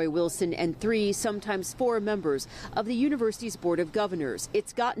President Roy Wilson and 3, sometimes 4 members of the university's Board of Governors.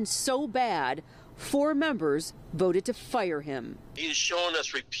 It's gotten so bad, 4 members voted to fire him. He has shown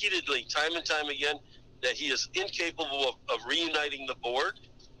us repeatedly, time and time again, that he is incapable of reuniting the board.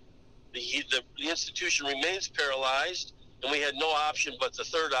 The institution remains paralyzed, and we had no option but the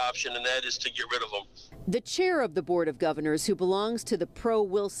third option, and that is to get rid of him. The chair of the Board of Governors, who belongs to the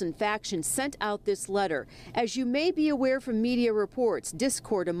pro-Wilson faction, sent out this letter. As you may be aware from media reports,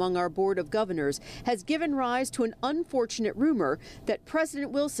 discord among our Board of Governors has given rise to an unfortunate rumor that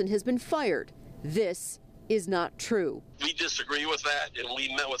President Wilson has been fired. This is not true. We disagree with that, and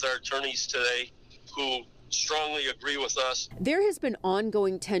we met with our attorneys today who strongly agree with us. There has been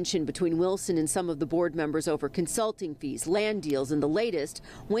ongoing tension between Wilson and some of the board members over consulting fees, land deals, and the latest,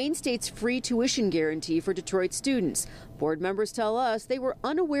 Wayne State's free tuition guarantee for Detroit students. Board members tell us they were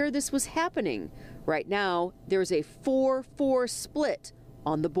unaware this was happening. Right now, there's a 4-4 split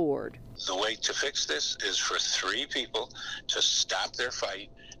on the board. The way to fix this is for 3 people to stop their fight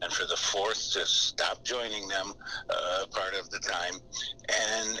and for the 4th to stop joining them part of the time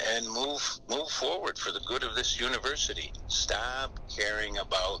and move forward for the good of this university. Stop caring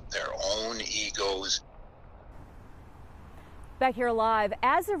about their own egos. Back here live,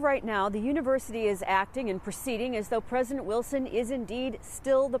 as of right now, the university is acting and proceeding as though President Wilson is indeed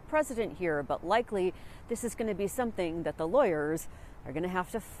still the president here, but likely this is going to be something that the lawyers are going to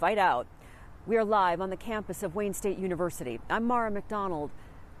have to fight out. We are live on the campus of Wayne State University. I'm Mara McDonald.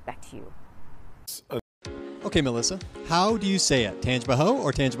 Back to you. Okay, Melissa, how do you say it? Tangibaho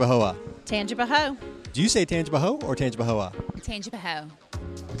or Tangibahoa? Tangibaho. Do you say Tangibaho or Tangibahoa? Tangibaho.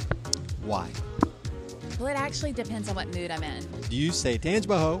 Why? Well, it actually depends on what mood I'm in. Do you say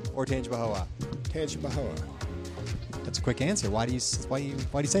Tangibaho or Tangibahoa? Tangibahoa. That's a quick answer. Why do you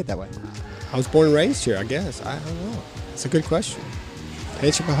say it that way? I was born and raised here, I guess. I don't know. It's a good question.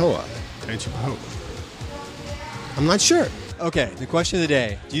 Tangibahoa. Tangibahoa. I'm not sure. Okay, the question of the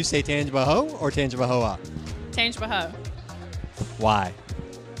day. Do you say Tangibaho or Tangibahoa? Tangibaho. Why?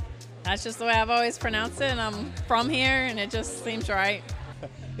 That's just the way I've always pronounced it, and I'm from here, and it just seems right.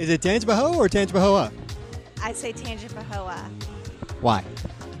 Is it Tangibaho or Tangibahoa? I say Tangibahoa. Why?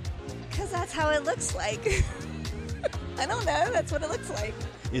 Because that's how it looks like. I don't know. That's what it looks like.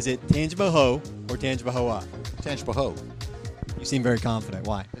 Is it Tangibaho or Tangibahoa? Tangibaho. You seem very confident.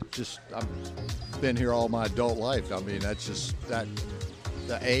 Why? I've been here all my adult life. I mean, that's just that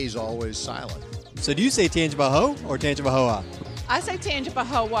the A's always silent. So do you say Tangibaho or Tangibahoa? I say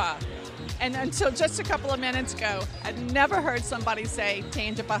Tangibahoa. And until just a couple of minutes ago, I'd never heard somebody say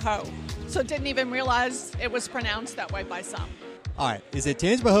Tangibaho. So didn't even realize it was pronounced that way by some. All right. Is it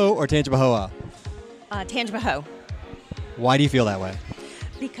Tangibaho or Tangibahoa? Tangibaho. Why do you feel that way?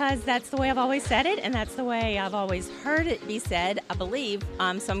 Because that's the way I've always said it, and that's the way I've always heard it be said, I believe. So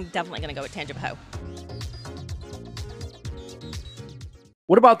I'm definitely going to go with Tangibaho.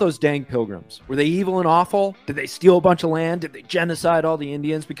 What about those dang pilgrims? Were they evil and awful? Did they steal a bunch of land? Did they genocide all the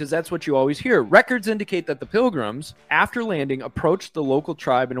Indians? Because that's what you always hear. Records indicate that the pilgrims, after landing, approached the local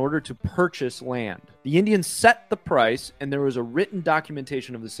tribe in order to purchase land. The Indians set the price, and there was a written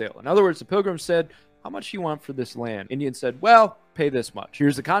documentation of the sale. In other words, the pilgrims said, "How much do you want for this land?" Indians said, "Well, pay this much.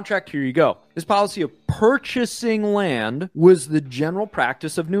 Here's the contract. Here you go." This policy of purchasing land was the general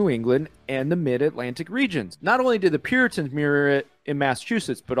practice of New England and the mid-Atlantic regions. Not only did the Puritans mirror it in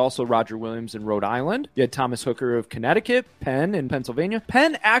Massachusetts, but also Roger Williams in Rhode Island. You had Thomas Hooker of Connecticut, Penn in Pennsylvania.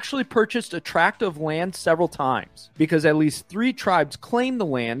 Penn actually purchased a tract of land several times because at least 3 tribes claimed the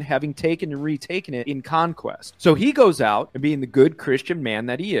land, having taken and retaken it in conquest. So he goes out, and being the good Christian man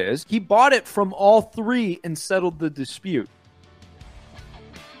that he is, he bought it from all 3 and settled the dispute.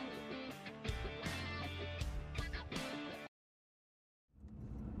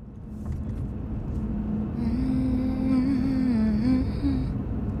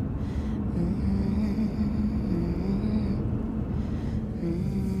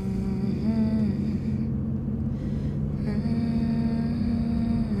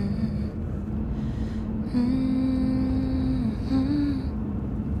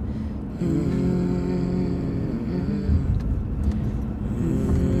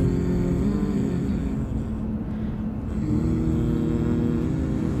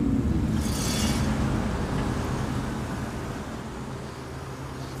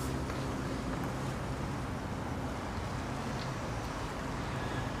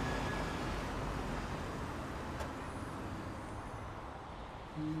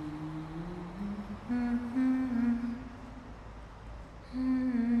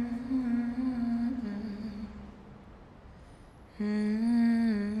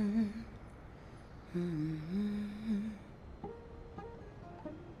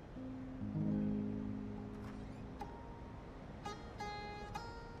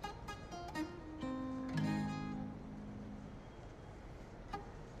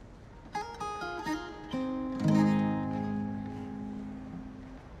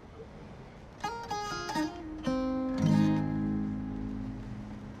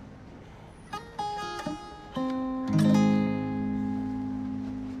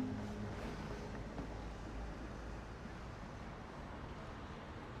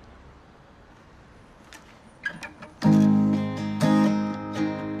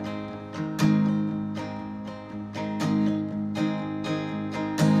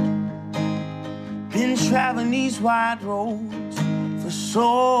 traveling these wide roads for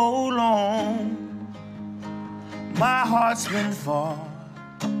so long. My heart's been far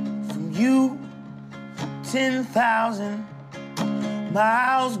from you, 10,000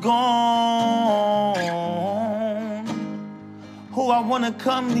 miles gone. Oh, I wanna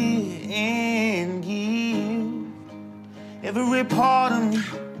come near and give every part of me,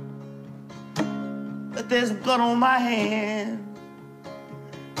 but there's blood on my hand,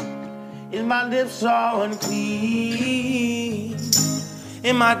 and my lips are unclean.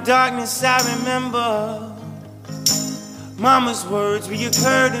 In my darkness I remember Mama's words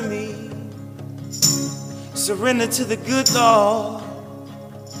reoccur to me. Surrender to the good Lord,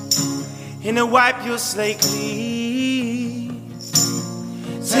 and to wipe your slate clean.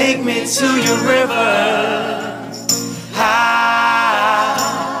 Take me to your river,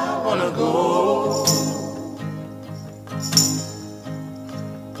 I wanna go.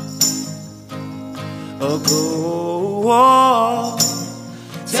 Go,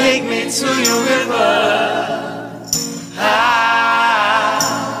 take me to your river, I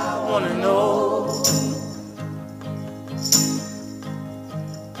wanna know.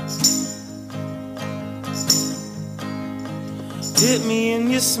 Dip me in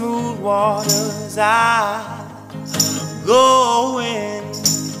your smooth waters, I go in.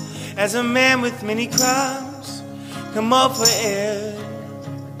 As a man with many crimes, come up for air.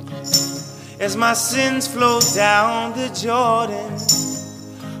 As my sins flow down the Jordan,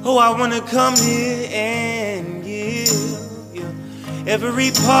 oh, I wanna come here and give you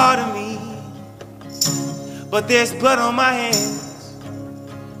every part of me, but there's blood on my hands,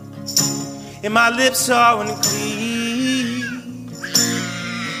 and my lips are unclean.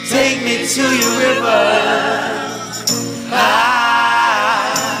 Take me to your river, I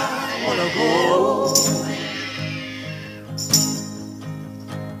wanna go.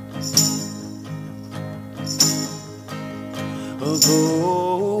 Go,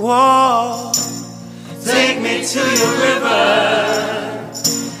 take me to your river,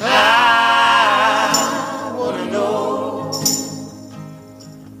 I wanna know.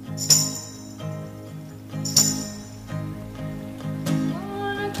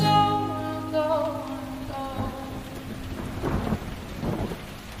 Wanna go, wanna go, wanna go.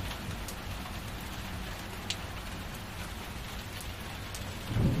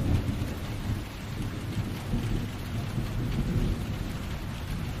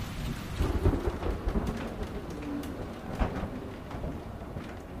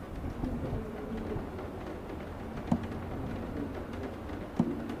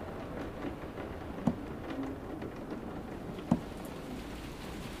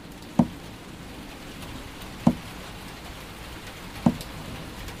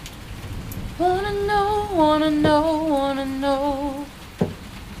 Wanna know, wanna know, wanna know.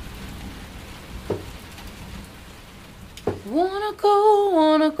 Wanna go,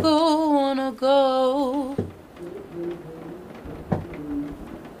 wanna go, wanna go.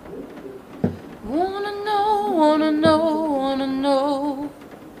 Wanna know, wanna know, wanna know.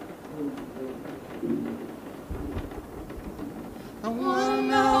 I wanna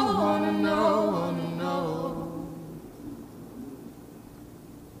know, wanna know, wanna know.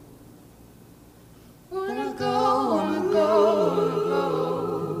 Wanna go, wanna go, wanna go.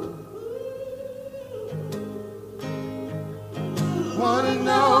 Wanna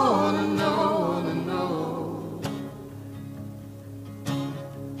know, wanna know, wanna know.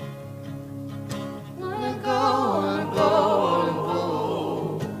 Wanna go, wanna go, wanna go.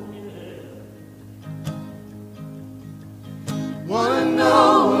 Wanna know,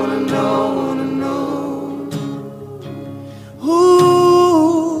 wanna know, wanna know.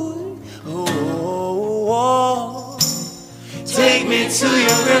 Ooh, take me to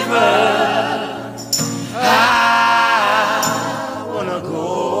your river, I wanna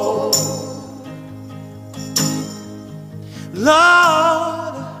go.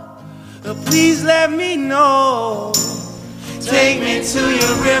 Lord, please let me know. Take me to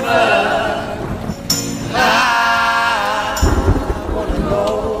your river, I